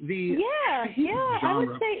I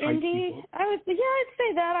would say indie. People? I'd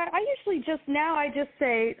say that. I usually I just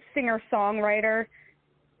say singer-songwriter.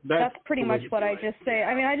 That's pretty much what I just say.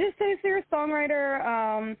 I just say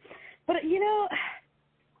singer-songwriter. But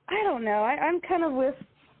I don't know. I'm kind of with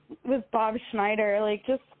Bob Schneider. Like,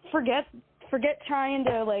 just forget trying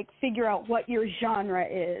to like figure out what your genre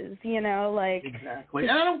is. Like exactly.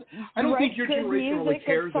 I don't think your generation really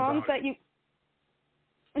cares songs about that you.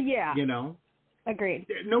 Agreed.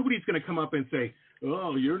 Nobody's going to come up and say,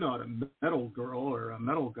 "Oh, you're not a metal girl or a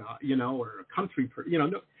metal guy," or a country person.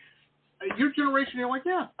 No. Your generation, you're like,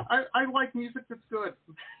 I like music that's good.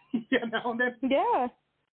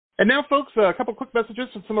 And now, folks, a couple quick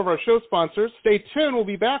messages from some of our show sponsors. Stay tuned. We'll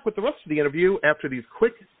be back with the rest of the interview after these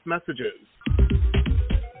quick messages.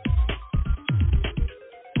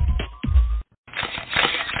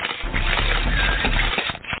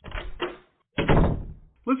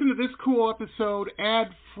 Listen to this cool episode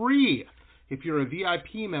ad-free. If you're a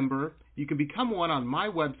VIP member, you can become one on my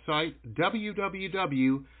website,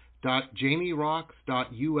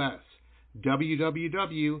 www.jamierocks.us,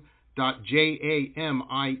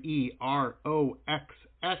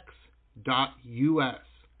 www.jamieroxx.us.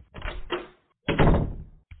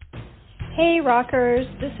 Hey rockers,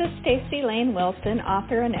 this is Stacey Lane Wilson,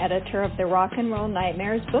 author and editor of the Rock and Roll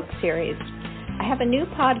Nightmares book series. I have a new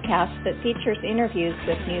podcast that features interviews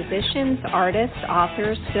with musicians, artists,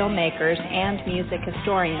 authors, filmmakers, and music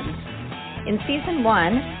historians. In Season 1,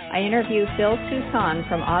 I interview Phil Soussan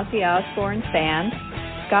from Ozzy Osbourne's band,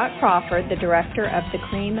 Scott Crawford, the director of the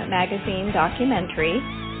Cream magazine documentary,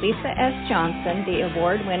 Lisa S. Johnson, the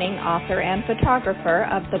award-winning author and photographer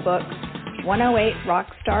of the books 108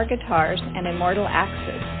 Rockstar Guitars and Immortal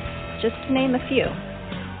Axes, just to name a few.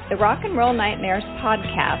 The Rock and Roll Nightmares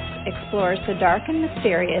podcast explores the dark and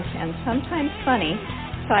mysterious and sometimes funny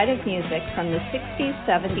side of music from the 60s,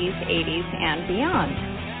 70s, 80s, and beyond.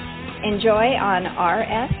 Enjoy on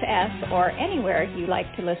RSS or anywhere you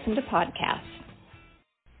like to listen to podcasts.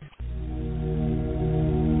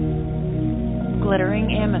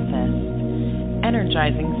 Glittering amethyst,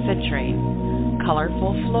 energizing citrate,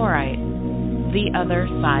 colorful fluorite, the other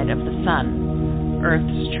side of the sun,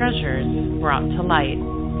 Earth's treasures brought to light.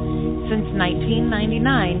 Since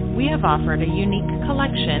 1999, we have offered a unique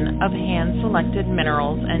collection of hand-selected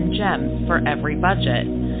minerals and gems for every budget,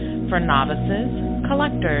 for novices,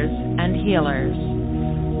 collectors, and healers.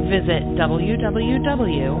 Visit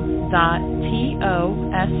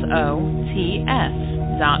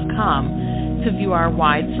www.tosots.com to view our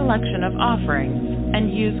wide selection of offerings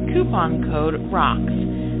and use coupon code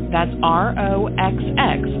ROXX, that's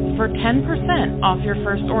ROXX, for 10% off your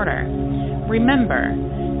first order. Remember,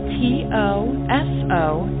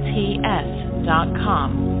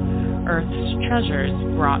 TOSOTS.com, Earth's treasures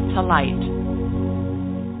brought to light.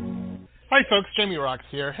 Hi folks, Jamie Rocks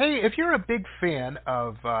here. Hey, if you're a big fan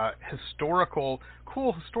of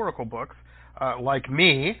cool historical books, like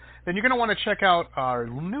me, then you're going to want to check out our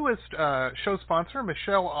newest show sponsor,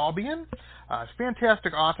 Michelle Albion.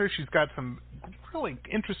 Fantastic author. She's got some really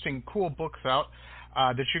interesting, cool books out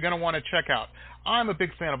that you're going to want to check out. I'm a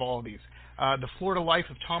big fan of all of these. The Florida Life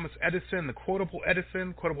of Thomas Edison, The Quotable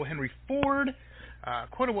Edison, Quotable Henry Ford,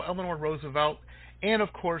 Quotable Eleanor Roosevelt, and,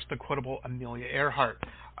 of course, The Quotable Amelia Earhart.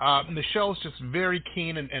 Michelle's just very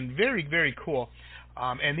keen and very, very cool.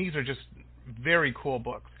 And these are just very cool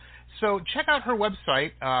books. So check out her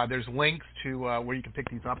website. There's links to where you can pick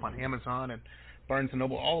these up on Amazon and Barnes &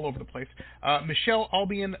 Noble, all over the place.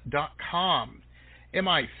 MichelleAlbion.com.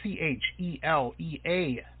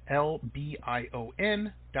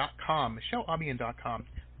 MichelleAlbion.com. MichelleAlbion.com.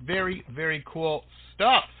 Very, very cool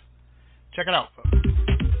stuff. Check it out, folks.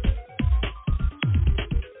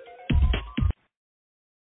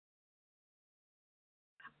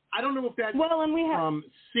 I don't know if that's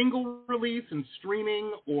single release and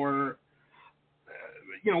streaming or,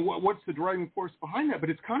 what's the driving force behind that, but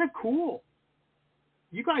it's kind of cool.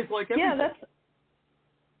 You guys like everything. That's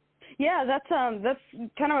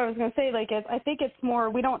kind of what I was going to say. Like, I think it's more,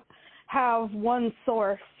 we don't have one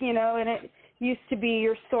source, and it used to be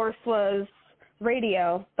your source was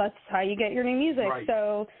radio. That's how you get your new music. Right.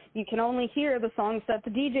 So you can only hear the songs that the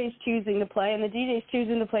DJ's choosing to play, and the DJ's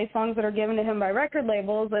choosing to play songs that are given to him by record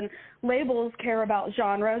labels, and labels care about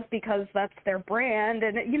genres because that's their brand,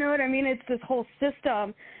 and you know what I mean? It's this whole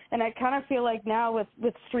system, and I kind of feel like now with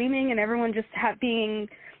streaming and everyone just having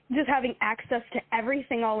access to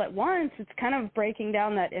everything all at once, it's kind of breaking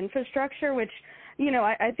down that infrastructure, which,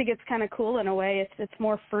 I think it's kind of cool in a way. It's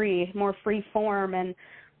more free form, and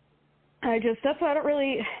that's why I don't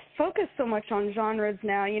really focus so much on genres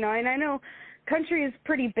now, and I know country is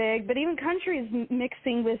pretty big, but even country is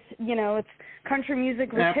mixing with, it's country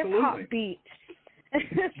music with hip-hop beats.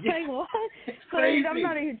 It's like, what? So I'm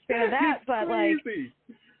not a huge fan of that, but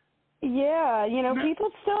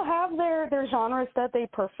people still have their genres that they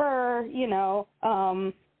prefer, and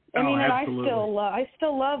I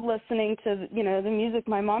still love listening to, the music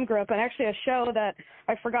my mom grew up on. Actually, a show that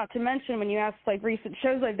I forgot to mention when you asked, recent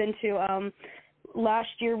shows I've been to, last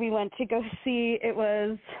year we went to go see,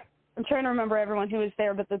 I'm trying to remember everyone who was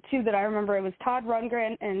there, but the two that I remember, it was Todd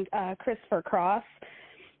Rundgren and Christopher Cross.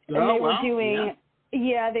 And they were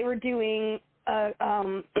doing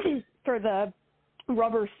for the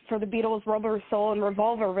Beatles' Rubber Soul and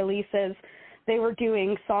Revolver releases, they were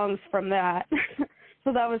doing songs from that.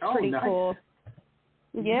 So that was pretty cool.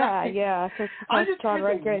 Yeah, nice. Yeah. So I just had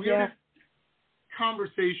the weirdest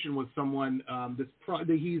conversation with someone.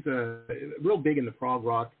 He's real big in the prog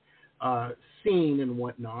rock scene and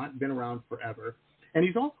whatnot. Been around forever, and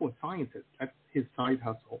he's also a scientist. That's his side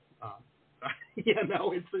hustle.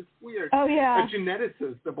 It's weird. Oh yeah. A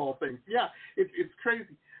geneticist of all things. Yeah, it's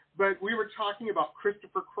crazy. But we were talking about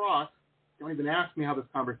Christopher Cross. Don't even ask me how this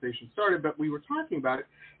conversation started, but we were talking about it,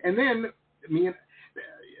 and then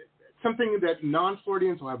something that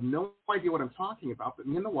non-Floridians will have no idea what I'm talking about, but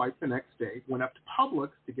me and the wife the next day went up to Publix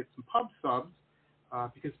to get some pub subs,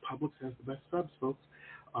 because Publix has the best subs, folks,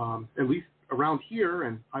 at least around here,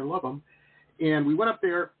 and I love them. And we went up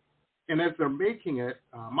there, and as they're making it,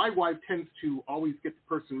 my wife tends to always get the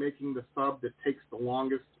person making the sub that takes the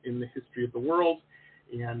longest in the history of the world,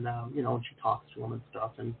 and, and she talks to them and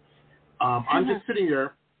stuff. And I'm just sitting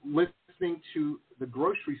there listening to the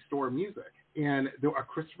grocery store music, and a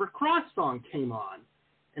Christopher Cross song came on,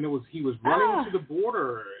 and he was running to the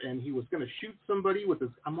border, and he was going to shoot somebody with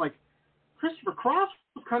his. I'm like, Christopher Cross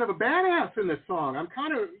was kind of a badass in this song. I'm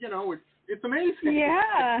kind of, it's amazing.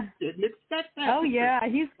 Yeah. Didn't expect that. Oh yeah,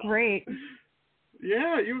 he's great.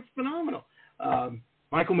 Yeah, he was phenomenal.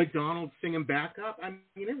 Michael McDonald singing backup. I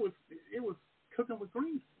mean, it was cooking with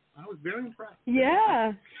grease. I was very impressed.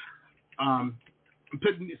 Yeah.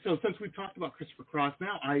 But so since we've talked about Christopher Cross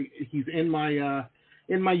now, he's in my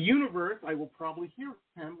universe. I will probably hear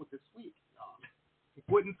him with this week. It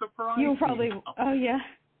wouldn't surprise me. You'll probably. Oh yeah.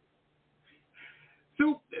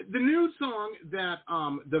 So the new song that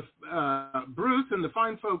the Bruce and the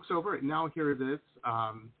fine folks over at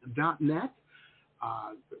NowHearThis.net,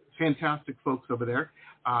 fantastic folks over there,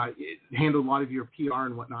 handle a lot of your PR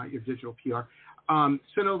and whatnot, your digital PR.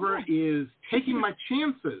 Sent over is Taking My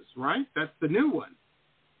Chances, right? That's the new one.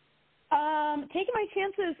 Taking My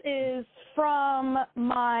Chances is from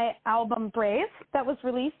my album Brave that was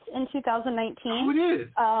released in 2019. Oh, it is?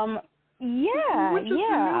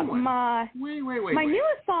 Wait. My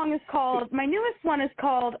newest one is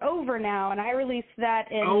called Over Now, and I released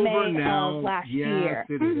that in May of last year.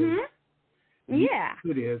 It is. Yeah.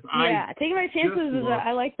 It is. Taking My Chances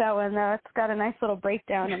I like that one though. It's got a nice little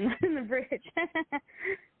breakdown in the bridge.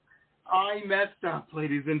 I messed up,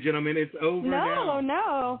 ladies and gentlemen. It's over now.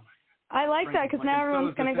 No. I like that because now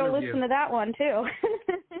everyone's going to go listen to that one, too.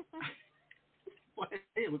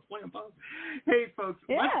 Hey, let's play them both. Hey, folks,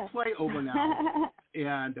 let's play Over Now.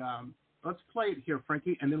 And let's play it here,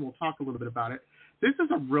 Frankie, and then we'll talk a little bit about it. This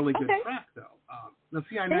is a really good track, though. Let's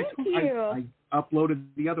see, I uploaded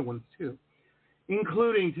the other ones, too,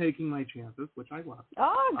 including Taking My Chances, which I love.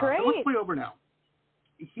 Oh, great. So let's play Over Now.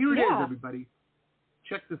 Here it is, everybody.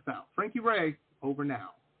 Check this out. Frankie Raye, Over Now.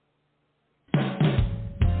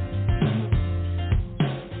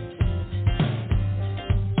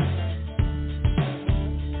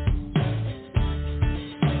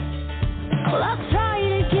 Well, I'll try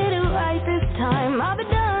to get it right this time. I'll be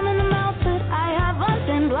dumb in the mouth, but I haven't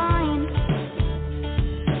been blind.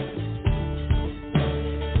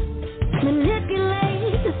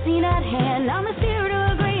 Manipulate the scene at hand. I'm the here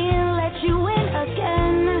to agree and let you win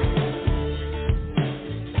again.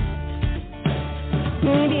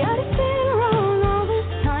 Maybe I've been wrong all this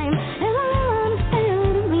time, and I'll never understand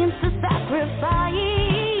what it means to sacrifice.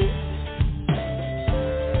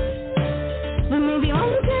 But maybe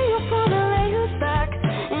one day you'll fall back,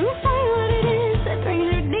 and you'll find what it is that brings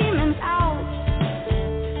your demons out.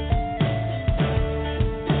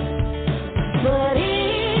 But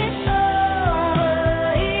it's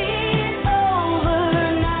over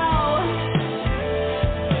now.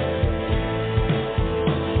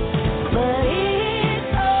 But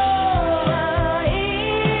it's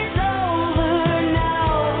over now.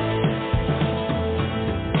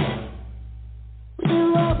 We did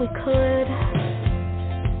what we could.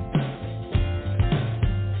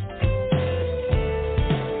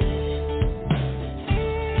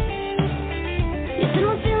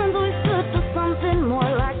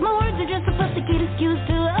 Excuse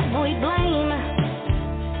to avoid blame.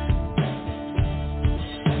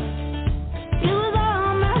 It was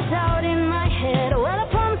all mapped out in my head. Well, I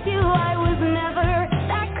promise you I was never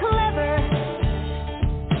that clever.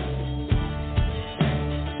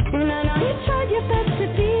 And I know you tried your best to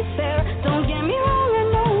be fair. Don't get me wrong, I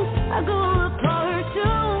know I go apart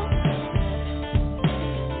too.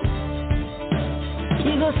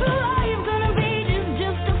 You go through life, gonna be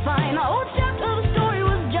just fine. The old chapter of the story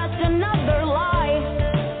was just another lie.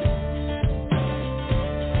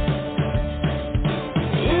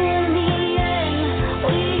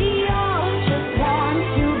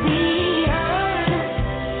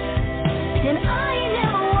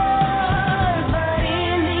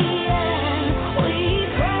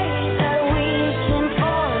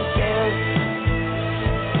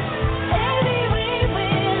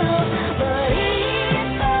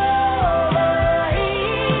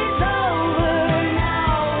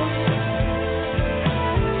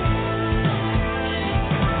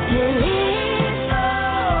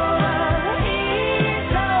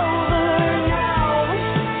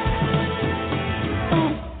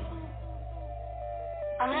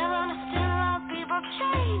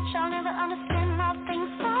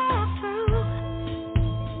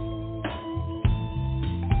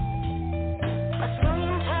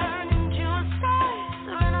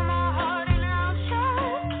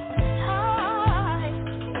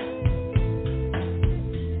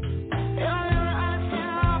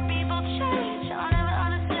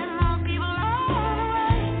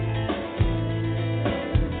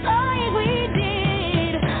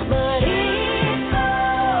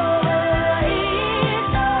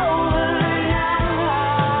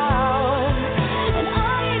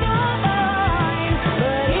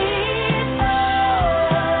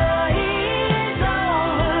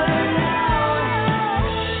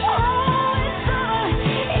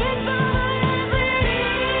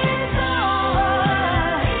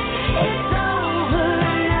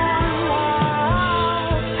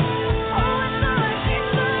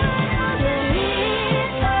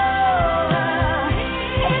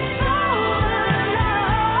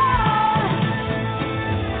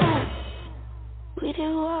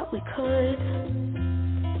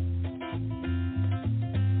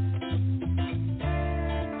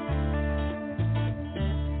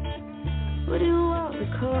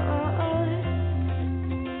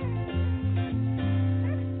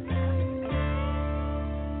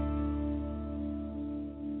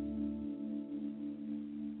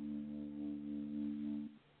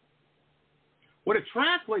 What a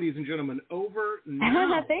track, ladies and gentlemen. Over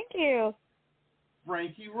Now. Thank you.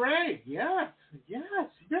 Frankie Raye. Yes.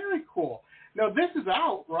 Very cool. Now, this is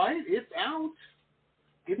out, right? It's out.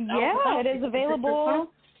 It is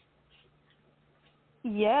available.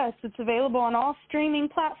 Yes, it's available on all streaming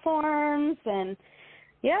platforms, and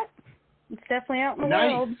it's definitely out in the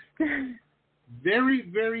world. Very,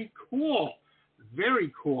 very cool.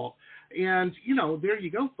 Very cool. And, there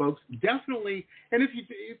you go, folks. Definitely. And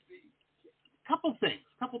couple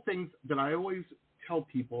things that I always tell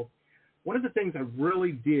people. One of the things I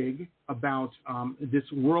really dig about this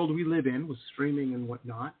world we live in with streaming and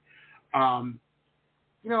whatnot,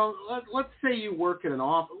 let's say you work at an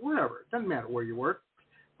office, wherever. It doesn't matter where you work.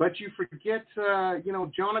 But you forget,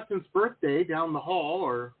 Jonathan's birthday down the hall,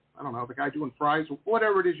 or, I don't know, the guy doing fries, or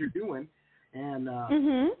whatever it is you're doing. And,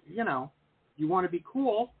 you want to be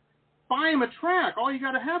cool. Buy him a track. All you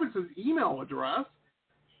got to have is his email address,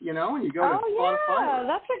 and you go to Spotify. Yeah,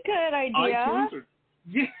 that's a good idea.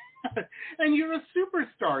 And you're a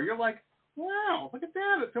superstar. You're like, wow, look at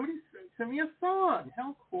that. Somebody sent me a song.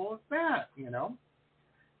 How cool is that,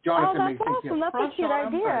 Jonathan that's awesome. That's a cute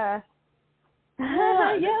idea.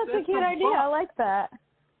 Yeah, that's a cute idea. I like that.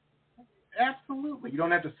 Absolutely. You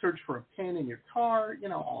don't have to search for a pin in your car,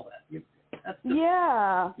 all that. You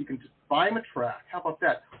can just buy him a track. How about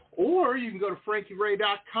that? Or you can go to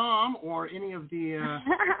FrankieRaye.com or any of the,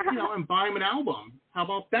 and buy him an album. How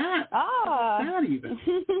about that? That even.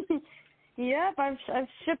 Yep, I've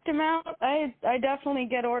shipped them out. I definitely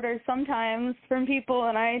get orders sometimes from people,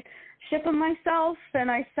 and I ship them myself, and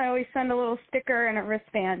I always send a little sticker and a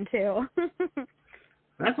wristband, too.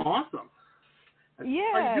 That's awesome.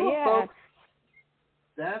 Yeah, folks.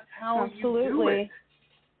 That's how you do it.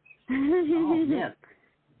 Oh, man.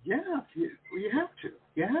 Yeah, you have to.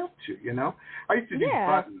 You have to, I used to do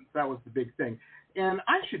buttons. That was the big thing. And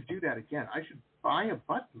I should do that again. I should buy a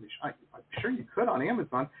button. I'm sure you could on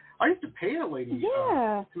Amazon. I used to pay a lady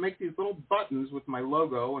to make these little buttons with my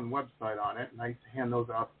logo and website on it, and I used to hand those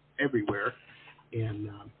out everywhere.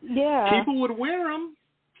 And people would wear them.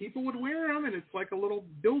 And it's like a little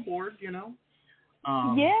billboard,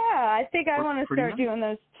 I think I want to start doing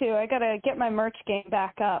those, too. I got to get my merch game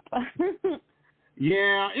back up.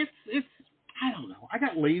 Yeah, it's I don't know. I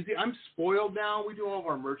got lazy. I'm spoiled now. We do all of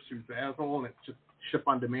our merch through Zazzle, and it's just ship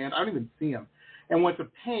on demand. I don't even see them. And what's a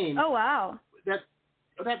pain. Oh, wow.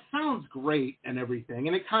 That sounds great and everything,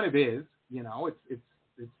 and it kind of is. It's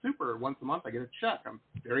super. Once a month I get a check. I'm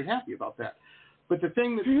very happy about that. But the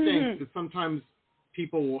thing that stinks is sometimes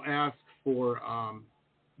people will ask for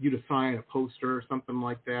you to sign a poster or something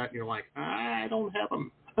like that, and you're like, I don't have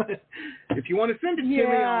them. If you want to send it to me,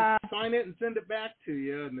 I'll sign it and send it back to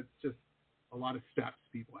you, and it's just a lot of steps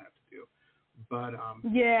people have to do. But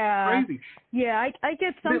crazy. Yeah, I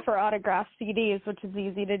get some for autographed CDs, which is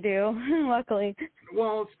easy to do, luckily.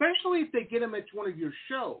 Well, especially if they get them at one of your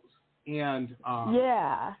shows. And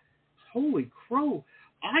holy crow,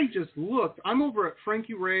 I just looked. I'm over at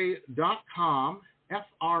FrankieRaye.com,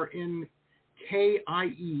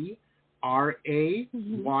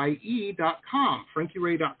 FrankieRaye.com,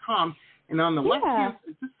 FrankieRaye.com. And on the left hand,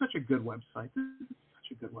 this is such a good website.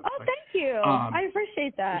 Oh, thank you. I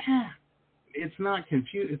appreciate that. Yeah. It's not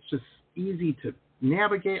confusing. It's just easy to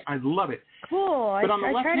navigate. I love it. Cool. But on the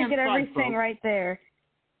I try to get everything folks, right there.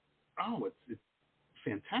 Oh, it's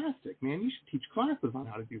fantastic, man. You should teach classes on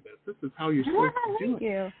how to do this. This is how you're supposed to do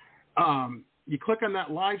it. You click on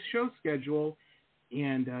that live show schedule,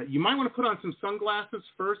 and you might want to put on some sunglasses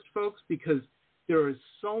first, folks, because there is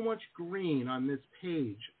so much green on this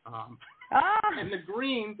page. And the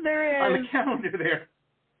green on the calendar there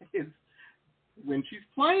is when she's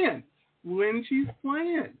playing.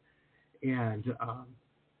 And,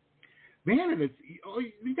 man, and it's,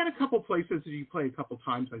 you got a couple places that you play a couple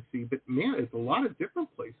times, I see, but, man, it's a lot of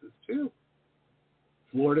different places, too.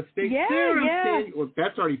 Florida State Fair. Well,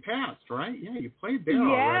 that's already passed, right? Yeah, you played there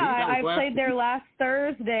already. Yeah, I played there last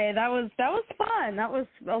Thursday. That was fun. That was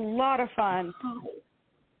a lot of fun.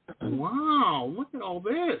 Wow, look at all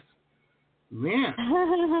this. Man,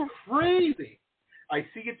 crazy. I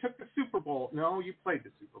see you took the Super Bowl. No, you played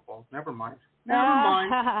the Super Bowl. Never mind.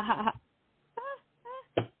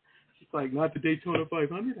 She's like, not the Daytona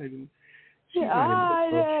 500. I didn't. She's not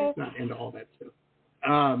into this. She's not into all that stuff.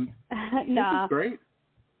 This is great.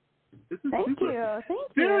 This is Thank super. you.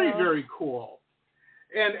 Very, very cool.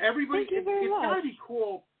 And everybody, Thank you very it's much. got to be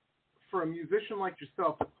cool for a musician like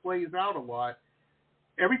yourself that plays out a lot.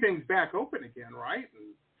 Everything's back open again, right?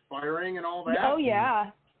 And firing and all that. Oh,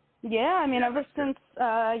 yeah. Yeah, I mean, ever since,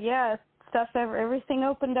 everything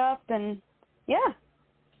opened up, and,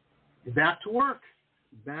 Back to work.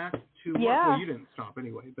 Well, you didn't stop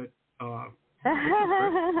anyway, but,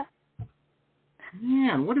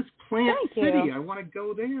 man, what is Plant City? I want to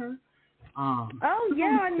go there. I'm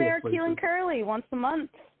there at Keel and Curly once a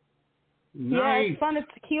month. Nice. Yeah, it's fun.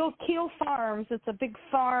 It's Keel Farms. It's a big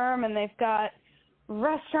farm, and they've got a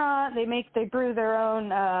restaurant. They brew their own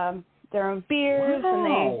beers, and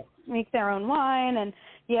they make their own wine, and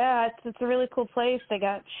Yeah, it's a really cool place. They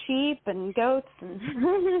got sheep and goats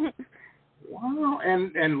and wow,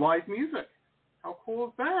 and live music. How cool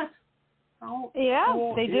is that? Yeah,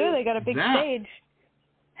 cool they do. They got a big stage.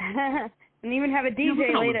 And even have a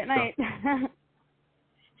DJ late at night.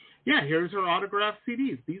 Yeah, here's her autographed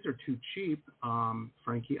CDs. These are too cheap,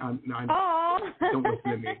 Frankie. Oh. Don't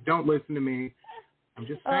listen to me. Don't listen to me. I'm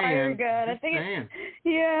just saying. Oh, you're good. I think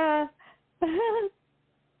yeah.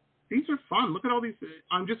 These are fun. Look at all these.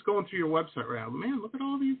 I'm just going through your website right now. Man, look at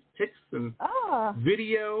all these pics and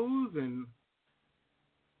videos and.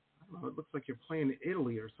 I don't know, it looks like you're playing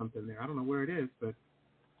Italy or something there. I don't know where it is, but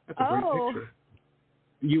that's a great picture.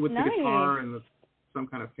 You with the guitar and some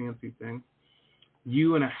kind of fancy thing.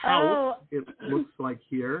 You in a house, it looks like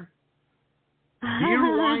here.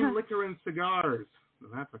 Beer, wine, liquor, and cigars.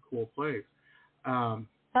 Well, that's a cool place. That's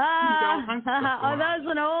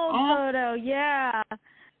an old photo. Yeah.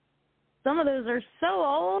 Some of those are so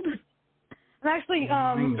old. I'm actually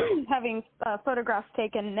having photographs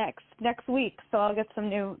taken next week, so I'll get some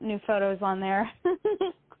new photos on there.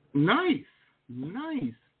 Nice.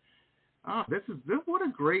 Oh, this what a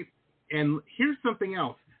great. And here's something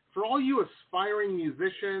else for all you aspiring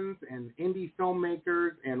musicians and indie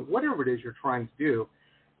filmmakers and whatever it is you're trying to do.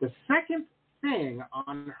 The second thing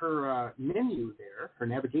on her menu there, her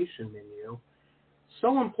navigation menu,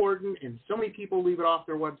 so important, and so many people leave it off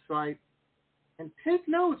their website. And take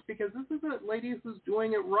notes, because this is a lady who's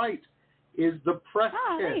doing it right, is the press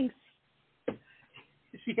kit. Nice.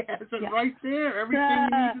 She has it right there, everything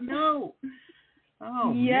you need to know.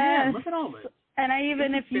 Oh, man, look at all this. And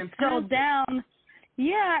if you scroll down,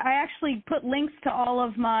 I actually put links to all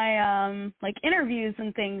of my interviews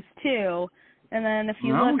and things, too. And then if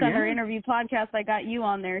you look under interview podcast, I got you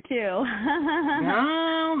on there, too.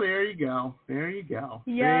 Oh, there you go.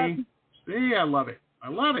 Yep. See, I love it.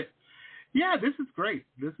 Yeah, this is great.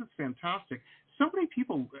 This is fantastic. So many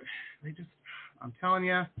people, I'm telling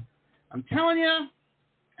you,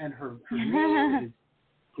 and her name is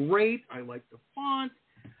great. I like the font.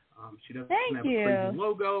 She doesn't have a crazy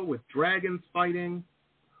logo with dragons fighting.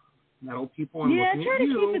 Metal people, I'm looking at you. Yeah, try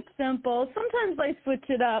to keep it simple. Sometimes I switch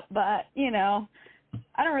it up, but,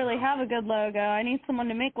 I don't really have a good logo. I need someone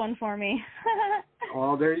to make one for me.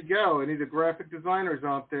 Oh, there you go. Any of the graphic designers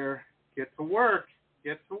out there, get to work.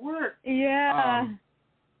 Yeah.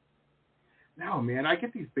 No, man, I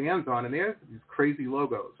get these bands on, and they have these crazy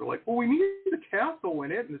logos. They're like, well, we need the castle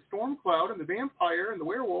in it, and the storm cloud, and the vampire, and the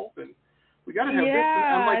werewolf, and we got to have this.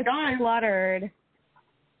 And I'm like, guys, cluttered.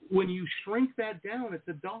 When you shrink that down, it's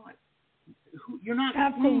a dot. You're not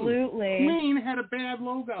absolutely. Queen had a bad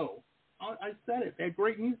logo. I said it. They had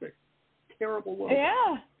great music. Terrible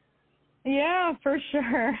logo. Yeah, for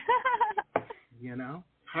sure.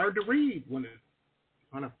 Hard to read when it's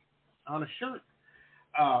on a shirt.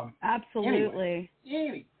 Absolutely.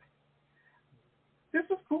 Anyway, this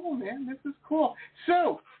is cool, man. This is cool.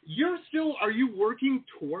 So, are you working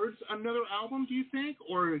towards another album, do you think?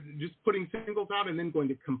 Or just putting singles out and then going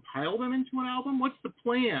to compile them into an album? What's the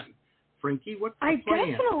plan, Frankie? What's the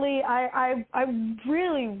plan? I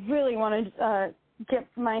really, really want to get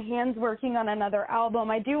my hands working on another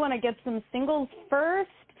album. I do want to get some singles first.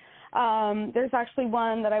 There's actually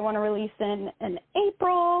one that I want to release in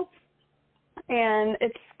April, and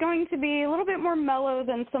it's going to be a little bit more mellow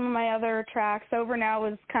than some of my other tracks. Over Now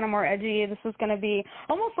is kind of more edgy. This is going to be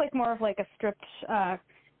almost like more of like a stripped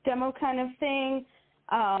demo kind of thing,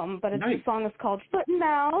 but the song is called Foot and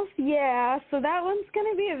Mouth. Yeah, so that one's going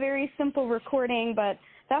to be a very simple recording, but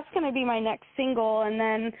that's going to be my next single. And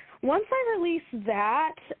then once I release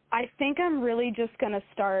that, I think I'm really just going to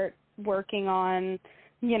start working on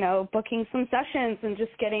booking some sessions and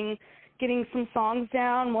just getting some songs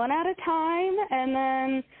down one at a time, and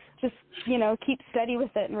then just, keep steady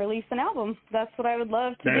with it and release an album. That's what I would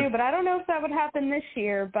love to do, but I don't know if that would happen this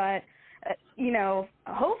year, but,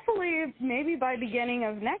 hopefully maybe by beginning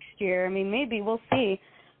of next year. I mean, maybe, we'll see.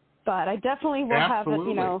 But I definitely will have,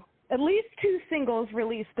 at least 2 singles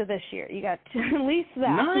released this year. You got to at least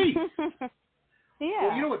that. Nice. Yeah.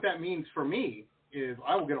 Well, you know what that means for me is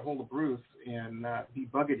I will get a hold of Bruce and be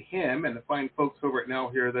bugging him and the fine folks over at Now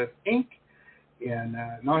Hear This Inc. and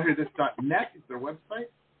NowHearThis.net is their website,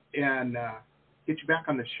 and get you back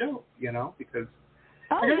on the show, because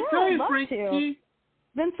I got to tell you, Frankie,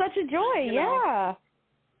 been such a joy,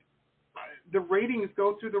 the ratings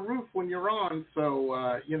go through the roof when you're on,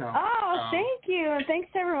 so, thank you, and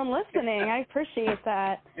thanks to everyone listening. I appreciate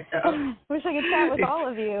that. Wish I could chat with all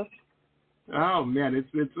of you. Oh, man,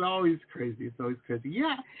 it's always crazy. It's always crazy.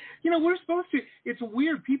 Yeah, we're supposed to. It's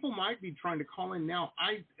weird. People might be trying to call in now.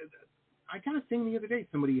 I got a thing the other day.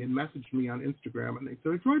 Somebody had messaged me on Instagram, and they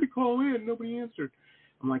said, I tried to call in, nobody answered.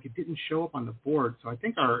 I'm like, it didn't show up on the board, so I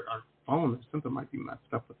think our phone or something might be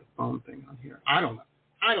messed up with the phone thing on here. I don't know.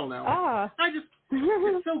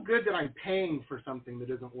 It's so good that I'm paying for something that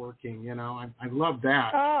isn't working, you know. I love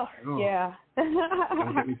that. Oh. Yeah.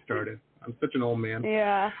 Don't get me started. I'm such an old man.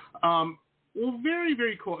 Yeah. Well, very,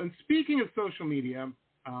 very cool. And speaking of social media,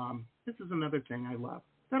 this is another thing I love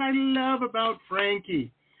about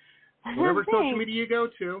Frankie. Whatever social media you go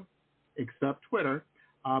to, except Twitter,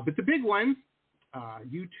 but the big ones,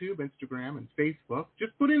 YouTube, Instagram, and Facebook,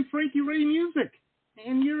 just put in Frankie Raye Music,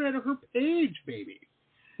 and you're at her page, baby.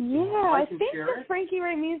 Yeah, I think that Frankie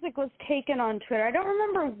Raye Music was taken on Twitter. I don't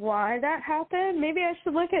remember why that happened. Maybe I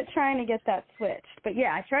should look at trying to get that switched. But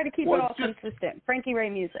yeah, I try to keep it all consistent. Frankie Raye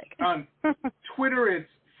Music. On Twitter, it's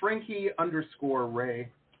Frankie_Raye.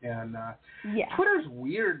 And Twitter's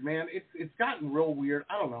weird, man. It's gotten real weird.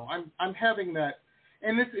 I don't know. I'm having that,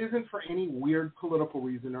 and this isn't for any weird political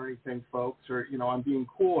reason or anything, folks, or I'm being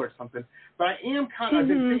cool or something. But I am kind of.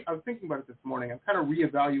 I was thinking about it this morning. I'm kind of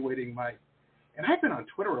reevaluating and I've been on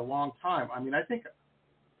Twitter a long time. I mean, I think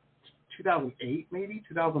 2008, maybe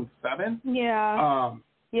 2007. Yeah.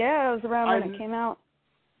 Yeah, it was around when it came out.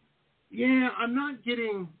 Yeah, I'm not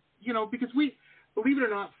getting, because believe it or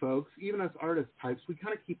not, folks, even as artist types, we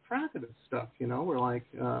kind of keep track of this stuff, We're like,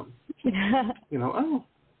 you're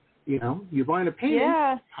buying a painting.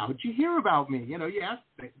 Yeah. How did you hear about me? You ask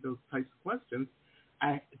those types of questions.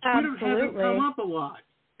 Twitter hasn't come up a lot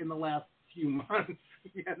in the last few months,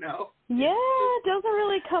 Yeah, it doesn't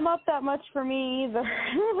really come up that much for me either,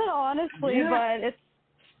 honestly, but it's...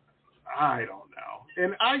 I don't know.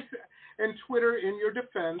 And Twitter, in your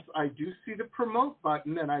defense, I do see the promote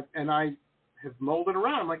button, and I have mulled it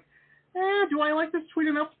around. I'm like, do I like this tweet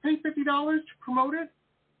enough to pay $50 to promote it?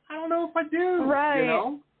 I don't know if I do. Right.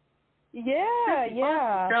 Yeah,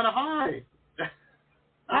 yeah. It's kind of high.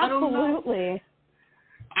 I don't know.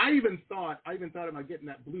 I even thought about getting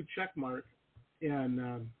that blue check mark, and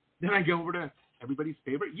then I go over to everybody's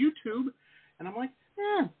favorite YouTube, and I'm like,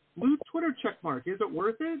 blue Twitter check mark. Is it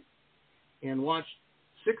worth it? And watched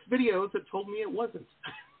 6 videos that told me it wasn't.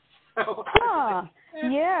 So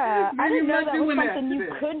yeah, I didn't know that was something you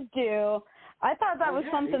could do. I thought that was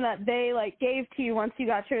something that they gave to you once you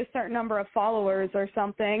got to a certain number of followers or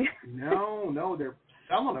something. No, they're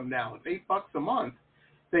selling them now. It's $8 a month.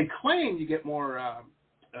 They claim you get more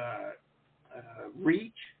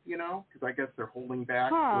reach, because I guess they're holding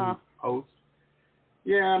back when you post.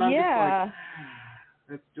 Yeah, and I'm just like,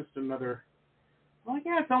 that's just another. I'm like,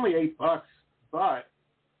 it's only $8, but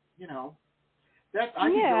that I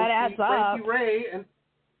can go see Frankie Raye and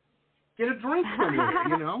get a drink from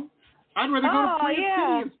you, I'd rather go to Plant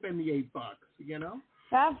City and spend the $8,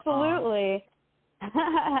 Absolutely.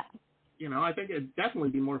 I think it'd definitely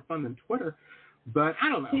be more fun than Twitter, but I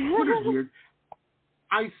don't know. Twitter's weird.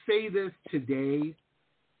 I say this today.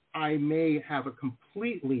 I may have a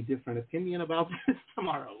completely different opinion about this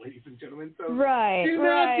tomorrow, ladies and gentlemen. So do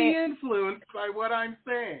not be influenced by what I'm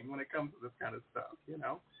saying when it comes to this kind of stuff,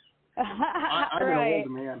 I'm an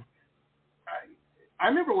old man. I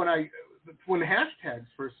remember when hashtags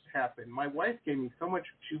first happened, my wife gave me so much.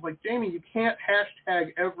 She was like, Jamie, you can't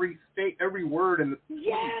hashtag every word in the tweet.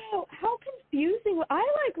 Yeah, how confusing. I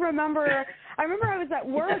remember I was at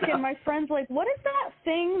work and my friend's like, what is that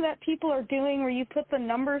thing that people are doing where you put the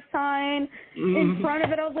number sign in front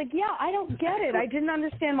of it? I was like, I don't get it. I didn't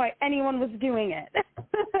understand why anyone was doing it.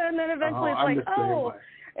 And then eventually it's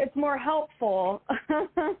it's more helpful.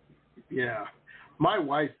 Yeah. My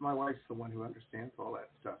wife's the one who understands all that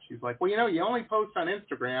stuff. She's like, well, you only post on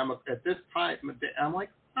Instagram at this time. I'm like,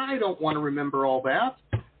 I don't want to remember all that,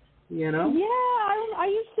 Yeah, I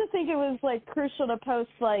used to think it was crucial to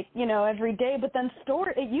post every day, but then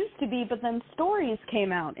it used to be, but then stories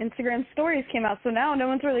came out. Instagram stories came out, so now no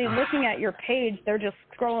one's really looking at your page. They're just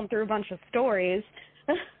scrolling through a bunch of stories.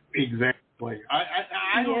 Exactly.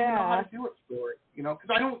 I don't even know how to do a story, because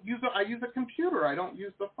I use a computer. I don't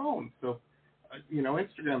use the phone, so.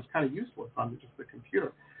 Instagram's kind of useless on just the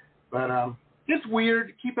computer. But it's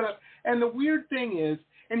weird. Keep it up. And the weird thing is,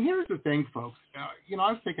 and here's the thing, folks. I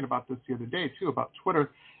was thinking about this the other day, too, about Twitter.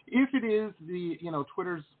 If it is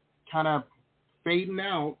Twitter's kind of fading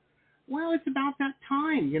out, well, it's about that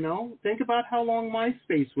time, Think about how long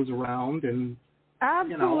MySpace was around. And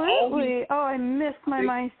absolutely. I miss my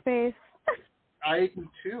MySpace. I do,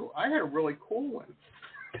 too. I had a really cool one.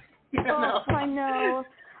 I know.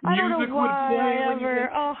 I don't know why I ever.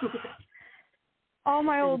 All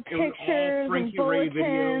my old pictures and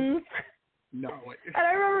bulletins. No. And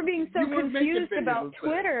I remember being so confused about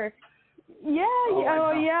Twitter.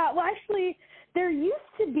 Yeah. Well, actually, there used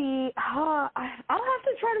to be, I'll have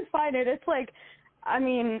to try to find it. It's like, I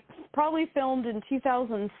mean, probably filmed in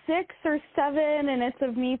 2006 or 7, and it's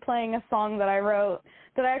of me playing a song that I wrote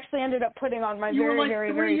that I actually ended up putting on my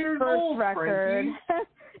very first record.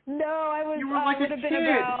 No, I was. You were like I would have been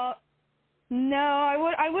about. No,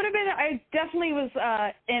 I would have been. I definitely was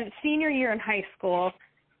in senior year in high school.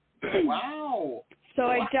 Wow. So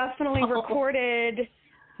I definitely recorded.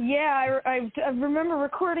 Yeah, I remember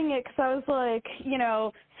recording it because I was like,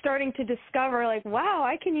 starting to discover like, wow,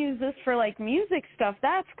 I can use this for like music stuff.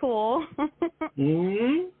 That's cool.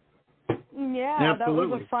 Mm-hmm. Yeah, that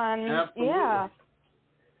was a fun. Absolutely. Yeah.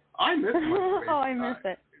 I miss my Oh, I miss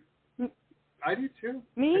it. I do too.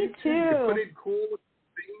 Me too. You could put in cool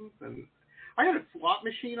things, and I had a slot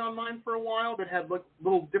machine on mine for a while that had like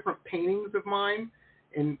little different paintings of mine,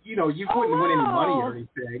 and you couldn't win any money or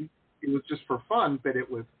anything. It was just for fun, but it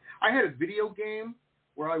was. I had a video game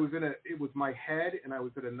where I was it was my head, and I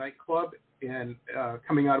was at a nightclub, and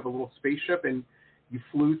coming out of a little spaceship, and you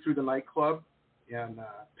flew through the nightclub, and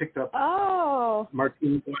picked up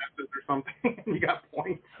martini glasses or something. You got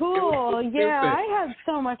points. Cool. Yeah, I had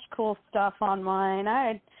so much cool stuff on mine.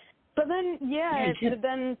 But then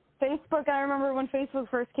then Facebook. I remember when Facebook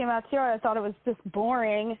first came out too. I thought it was just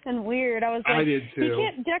boring and weird. I was like, I did too. You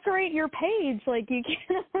can't decorate your page like you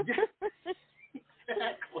can't.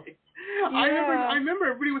 Exactly. Yeah. I remember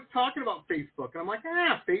everybody was talking about Facebook, and I'm like,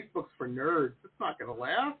 Facebook's for nerds. It's not gonna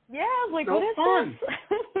last. Yeah, I was like, no what is fun.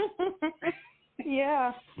 this?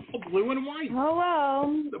 Yeah. Blue and white. Oh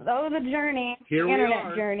well. The journey. Here we Internet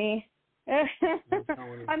are. journey.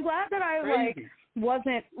 I'm glad that I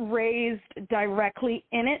wasn't raised directly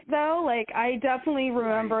in it though. Like I definitely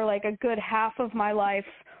remember like a good half of my life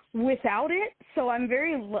without it. So I'm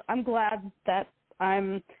glad that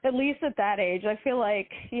I'm at least at that age. I feel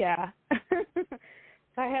like I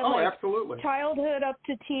had absolutely. Childhood up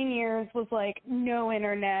to teen years was like no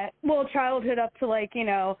internet. Well, childhood up to like,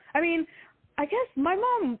 I mean, I guess my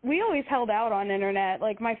mom, we always held out on internet.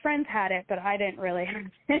 Like my friends had it, but I didn't really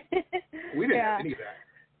have it. We didn't have any of that.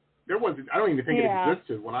 There wasn't. I don't even think it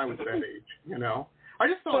existed when I was that age. I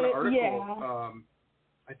just saw an article. Yeah.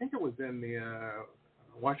 I think it was in the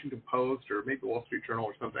Washington Post or maybe Wall Street Journal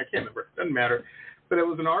or something. I can't remember. It doesn't matter. But it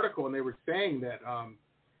was an article, and they were saying that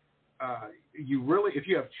you really, if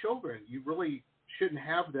you have children, you really shouldn't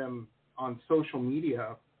have them on social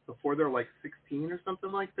media before they're like 16 or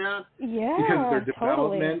something like that. Yeah, because of their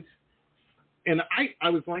development. Totally. And I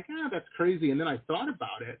was like, that's crazy. And then I thought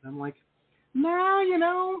about it, and I'm like, no, we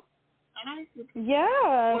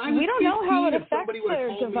don't know how it affects somebody would have their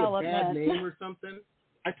called development. me a bad name or something.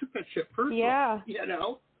 I took that shit personally. Yeah. I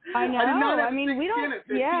know. I did not have we don't.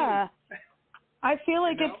 Yeah. I feel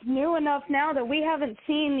like it's new enough now that we haven't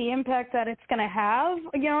seen the impact that it's going to have,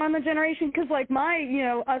 on the generation. Because, like,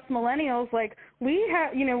 us millennials, like,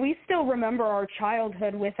 we still remember our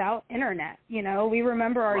childhood without internet. We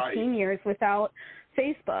remember our teen years without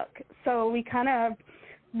Facebook. So we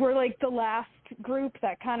we're like the last group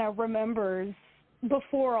that kind of remembers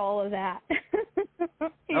before all of that.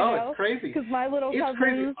 It's crazy. Because my little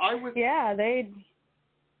cousins, I was at Yeah.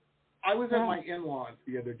 my in-laws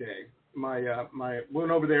the other day.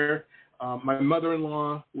 Went over there. My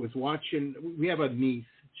mother-in-law was watching. We have a niece.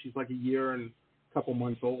 She's like a year and a couple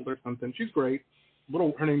months old or something. She's great.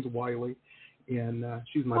 Her name's Wiley, and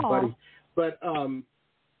she's my buddy. But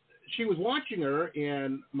she was watching her,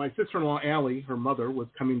 and my sister-in-law, Allie, her mother, was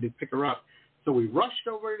coming to pick her up. So we rushed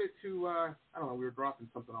over to I don't know, we were dropping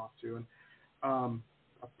something off to, and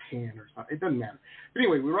a pan or something. It doesn't matter. But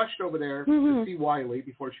anyway, we rushed over there to see Wiley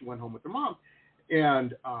before she went home with her mom.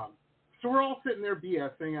 And so we're all sitting there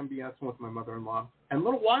BSing. I'm BSing with my mother-in-law. And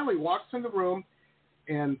little Wiley walks in the room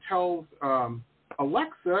and tells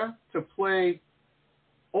Alexa to play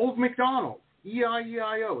Old MacDonald,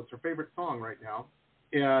 E-I-E-I-O. It's her favorite song right now.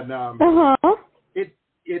 And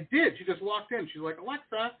it did. She just walked in. She's like,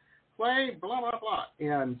 Alexa, play blah, blah, blah.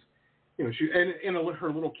 And,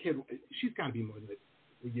 her little kid, she's got to be more than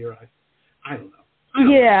a year. I don't know.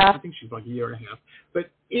 I think she's like a year and a half.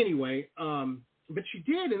 But anyway, but she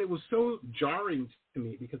did, and it was so jarring to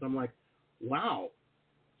me because I'm like, wow,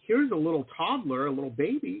 here's a little toddler, a little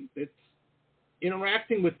baby that's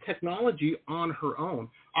interacting with technology on her own.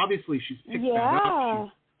 Obviously, she's picked that up.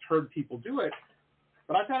 She's heard people do it.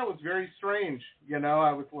 But I thought it was very strange. I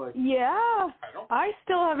was like, I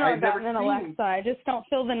still have not gotten an Alexa. I just don't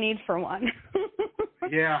feel the need for one.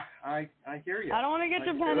 Yeah, I hear you. I don't want to get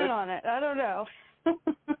dependent on it. I don't know.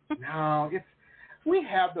 No, we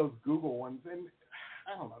have those Google ones, and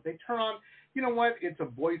I don't know. They turn on. You know what? It's a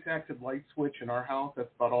voice-acted light switch in our house.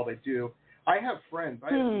 That's about all they do. I have friends.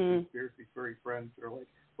 I have some conspiracy theory friends that are like,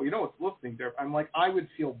 well, you know what's listening there? I'm like, I would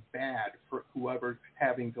feel bad for whoever's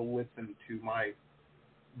having to listen to my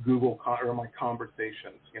Google or my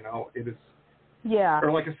conversations. You know, it is. Yeah.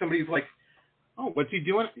 Or like if somebody's like, oh, what's he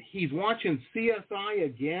doing? He's watching CSI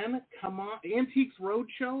again? Come on. Antiques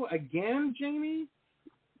Roadshow again, Jamie?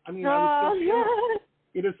 I mean, I would feel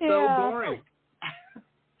it is so boring.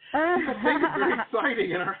 People think it's very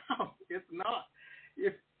exciting in our house. It's not.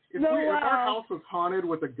 If our house was haunted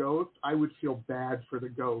with a ghost, I would feel bad for the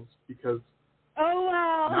ghost because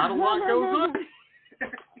not a lot goes on.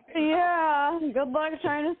 Yeah, good luck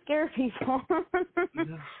trying to scare people.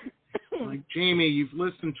 Like, Jamie, you've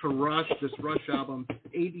listened to this Rush album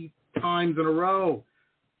 80 times in a row.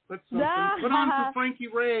 Put on for Frankie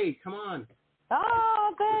Raye. Come on.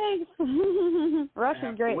 Oh, thanks. Rush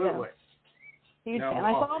is great, though. Huge fan.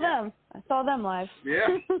 I saw them live. Yeah.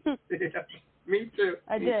 Me too.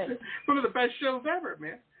 I did. One of the best shows ever,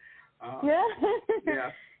 man.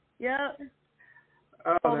 Yeah. Yeah.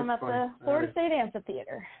 Oh, saw them at the Florida State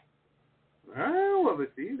Amphitheater. Oh, well,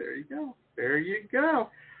 see, there you go. There you go.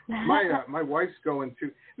 My wife's going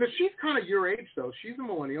to. Now, she's kind of your age, though. She's a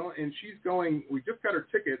millennial, and she's going. We just got her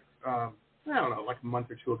tickets, I don't know, like a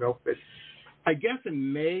month or two ago. But I guess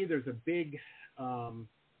in May there's a big, I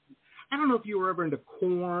don't know if you were ever into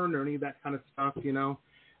Korn or any of that kind of stuff, you know.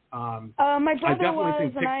 My brother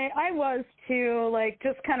was, and I was too, like,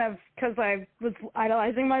 just kind of because I was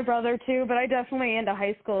idolizing my brother too, but I definitely into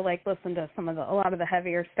high school, like, listened to a lot of the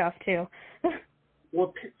heavier stuff too.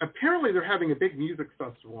 Well, apparently they're having a big music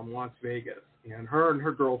festival in Las Vegas, and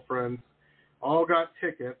her girlfriends all got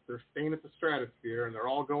tickets. They're staying at the Stratosphere, and they're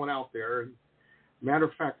all going out there. And matter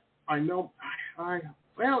of fact, I'm going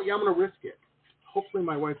to risk it. Hopefully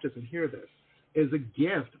my wife doesn't hear this. As a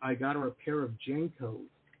gift, I got her a pair of Jenkos.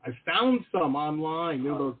 I found some online, you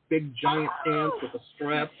know, those big giant pants with a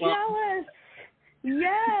strap on. Jealous.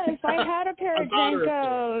 Yes, I had a pair of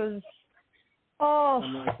Jenkos. Oh.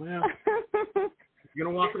 I'm like, well, you're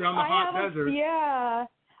going to walk around the hot desert. Yeah.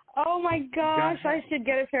 Oh, my gosh, I should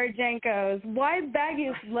get a pair of Jenkos. Wide baggy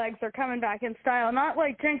legs are coming back in style. Not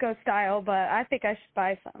like Jenko style, but I think I should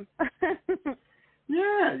buy some.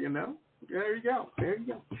 Yeah, you know. There you go.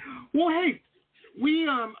 Well, hey,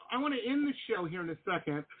 I want to end the show here in a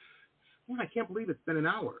second. Man, I can't believe it's been an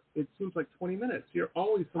hour. It seems like 20 minutes. You're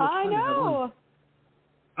always so much fun to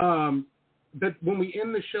have on. But when we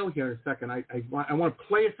end the show here in a second, I want to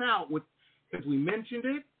play us out with, because we mentioned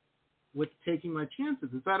it, with Taking My Chances.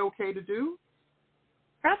 Is that okay to do?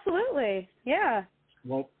 Absolutely. Yeah.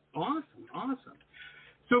 Well, awesome.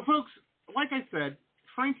 So, folks, like I said,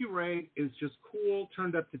 Frankie Raye is just cool,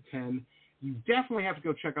 turned up to 10. You definitely have to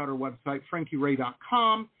go check out her website,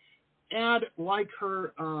 FrankieRaye.com. Add, like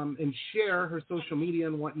her, and share her social media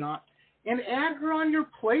and whatnot. And add her on your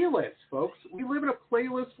playlist, folks. We live in a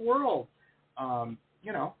playlist world.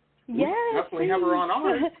 You know, we definitely have her on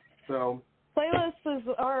ours. So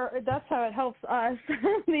playlists that's how it helps us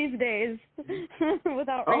these days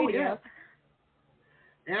without radio.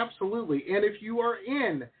 Yeah. Absolutely. And if you are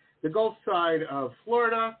in the Gulf side of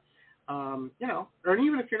Florida, you know, or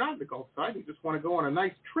even if you're not in the Gulf side, you just want to go on a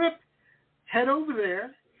nice trip, head over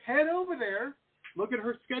there, look at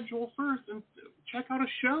her schedule first and check out a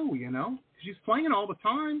show, you know. She's playing all the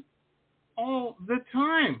time.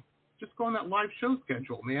 Just go on that live show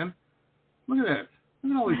schedule, man. Look at that.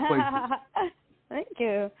 Look at all these places. Thank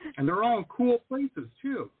you. And they're all in cool places,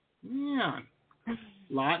 too. Man.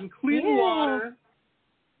 Lot in Clearwater.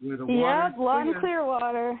 Yep, lot in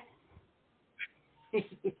Clearwater.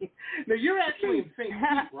 Now, you're actually in St.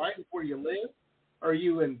 Pete, right, where you live? Or are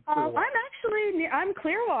you in Clearwater? I'm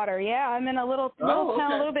Clearwater, yeah. I'm in a little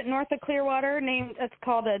town a little bit north of Clearwater it's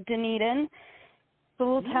called Dunedin. It's a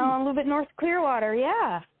little town a little bit north of Clearwater,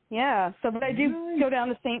 yeah. Yeah, but I do go down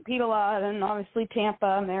to St. Pete a lot, and obviously Tampa.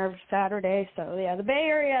 I'm there every Saturday. So, yeah, the Bay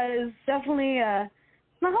Area is definitely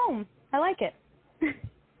my home. I like it.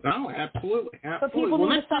 Oh, absolutely. But people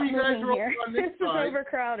need to stop moving here. It's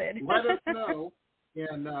overcrowded. Let us know,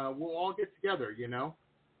 and we'll all get together, you know?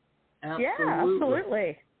 Absolutely. Yeah,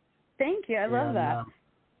 absolutely. Thank you. I love that.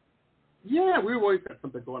 Yeah, we've always got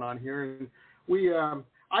something going on here, and we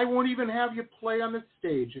I won't even have you play on the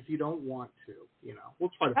stage if you don't want to. You know, we'll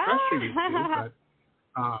try to pressure you to, but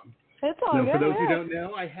it's all good. For those who don't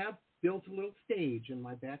know, I have built a little stage in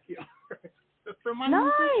my backyard for my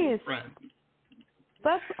musician friends.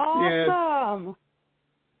 That's awesome. Yeah,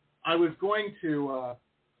 I was going to,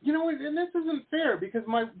 you know, and this isn't fair because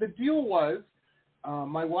the deal was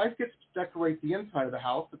my wife gets to decorate the inside of the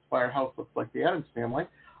house. That's why our house looks like the Addams Family.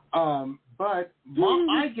 But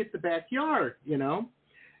I get the backyard, you know.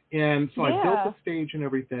 And so I built the stage and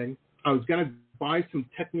everything. I was going to buy some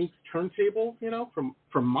Techniques turntables,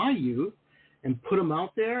 from my youth and put them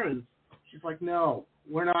out there. And she's like, no,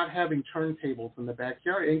 we're not having turntables in the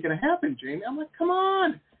backyard. It ain't going to happen, Jamie. I'm like, come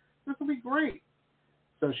on. This will be great.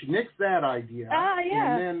 So she nixed that idea.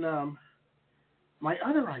 And then my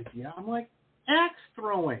other idea, I'm like, axe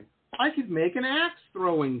throwing. I could make an axe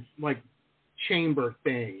throwing, chamber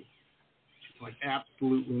thing. She's like,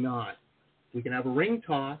 absolutely not. We can have a ring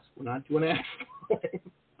toss. We're not doing axe throwing.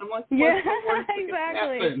 I'm like,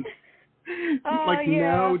 exactly. She's like,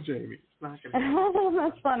 no, Jamie, it's not going to happen.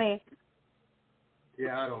 That's funny.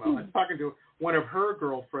 Yeah, I don't know. I was talking to one of her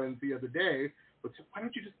girlfriends the other day. But why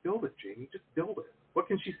don't you just build it, Jamie? Just build it. What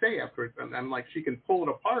can she say after it? And I'm like, she can pull it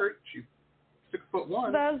apart. She's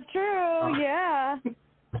 6'1". That's true. Yeah.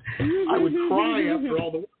 I would cry after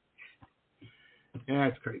all the work. Yeah,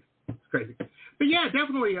 it's crazy. It's crazy. But yeah,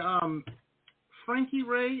 definitely. Frankie,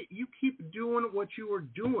 Raye, you keep doing what you are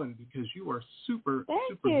doing because you are super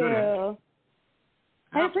good at it.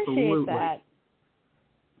 I appreciate that.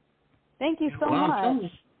 Thank you so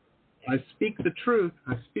much. I speak the truth.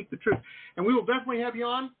 And we will definitely have you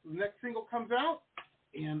on when the next single comes out.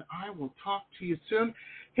 And I will talk to you soon.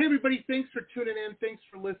 Hey, everybody, thanks for tuning in. Thanks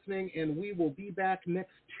for listening. And we will be back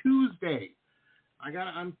next Tuesday.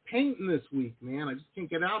 I'm painting this week, man. I just can't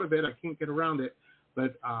get out of it. I can't get around it.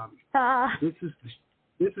 But this is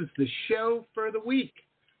the show for the week.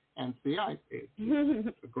 And see,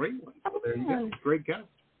 it's a great one. So there you go. Great guest.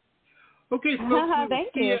 Okay, folks.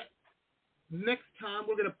 Thank you. Next time,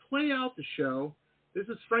 we're going to play out the show. This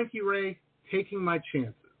is Frankie Raye, Taking My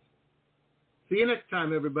Chances. See you next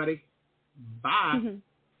time, everybody. Bye.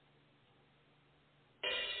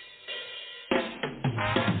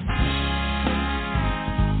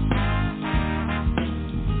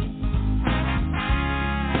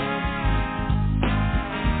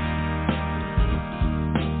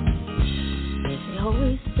 They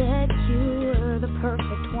always said you were the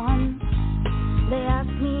perfect one. They asked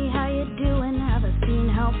me how you doing, have I seen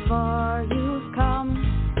how far you've come?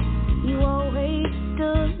 You always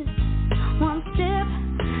stood one step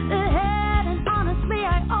ahead, and honestly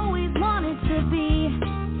I always wanted to be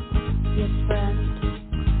your friend.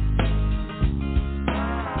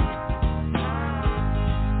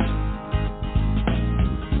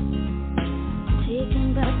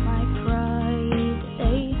 Taking back my pride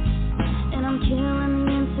today, and I'm killing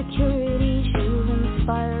the insecurities you've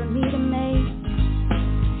inspired me to make.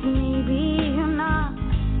 Maybe you're not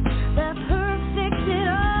that perfect at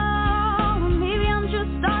all. Maybe I'm just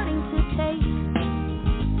starting to take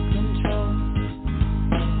control.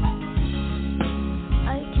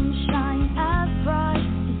 I can shine as bright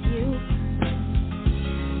as you,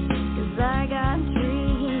 'cause I got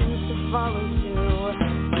dreams to follow too.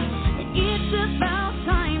 And it's about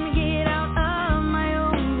time to get out of my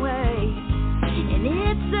own way. And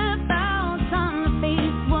it's about time to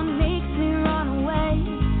face what makes me run away.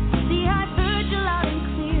 See, I've heard you loud and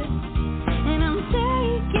clear, and I'm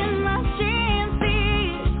taking my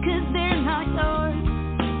chances, 'cause they're not yours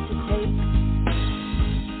to take.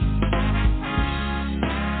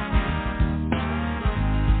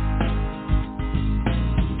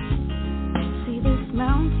 See, this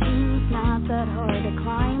mountain's not that hard to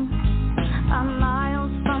climb. I'm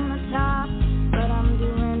miles from the top, but I'm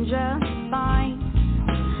doing just fine.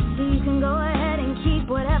 So you can go ahead and keep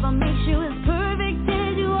whatever makes you as perfect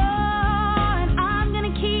as you are, and I'm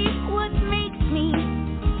gonna keep what makes me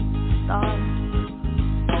a star.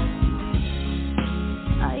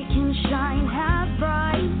 I can shine as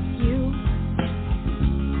bright as you,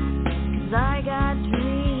 'cause I got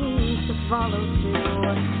dreams to follow too.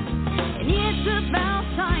 And it's about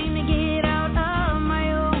time to get out of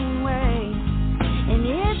my own way.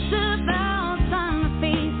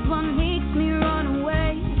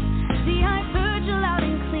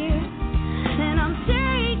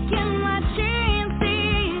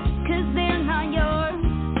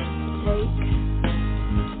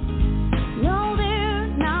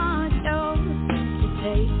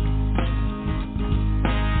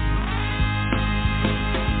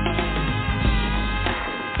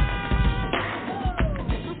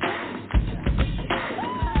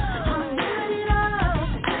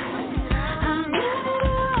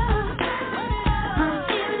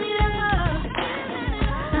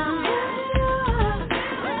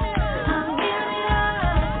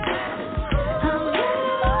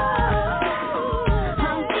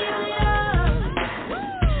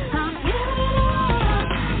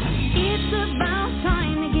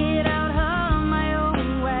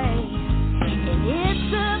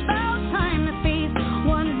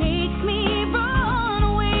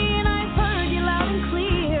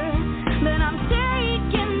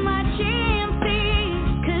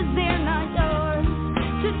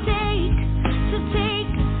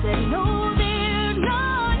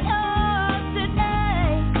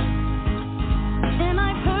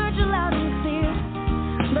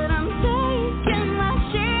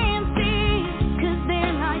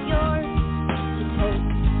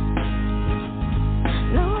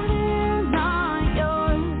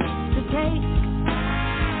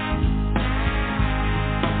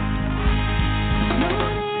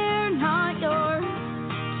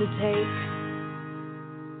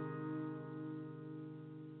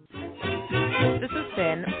 This has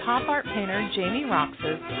been pop art painter Jamie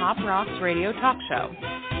Roxx's Pop Rocks Radio Talk Show.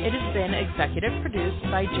 It has been executive produced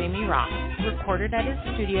by Jamie Roxx, recorded at his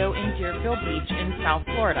studio in Deerfield Beach in South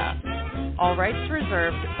Florida. All rights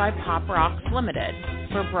reserved by Pop Rocks Limited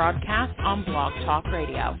for broadcast on Blog Talk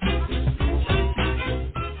Radio.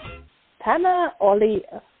 Tana Oli,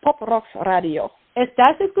 Pop Rocks Radio.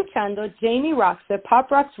 Estás escuchando Jamie Roxx de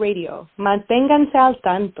Pop Rocks Radio. Manténganse al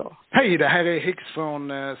tanto. Hej, det här är Hicks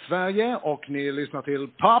från Sverige och ni lyssnar till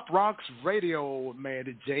Pop Rocks Radio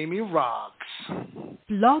med Jamie Roxx.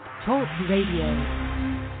 Blog Talk Radio.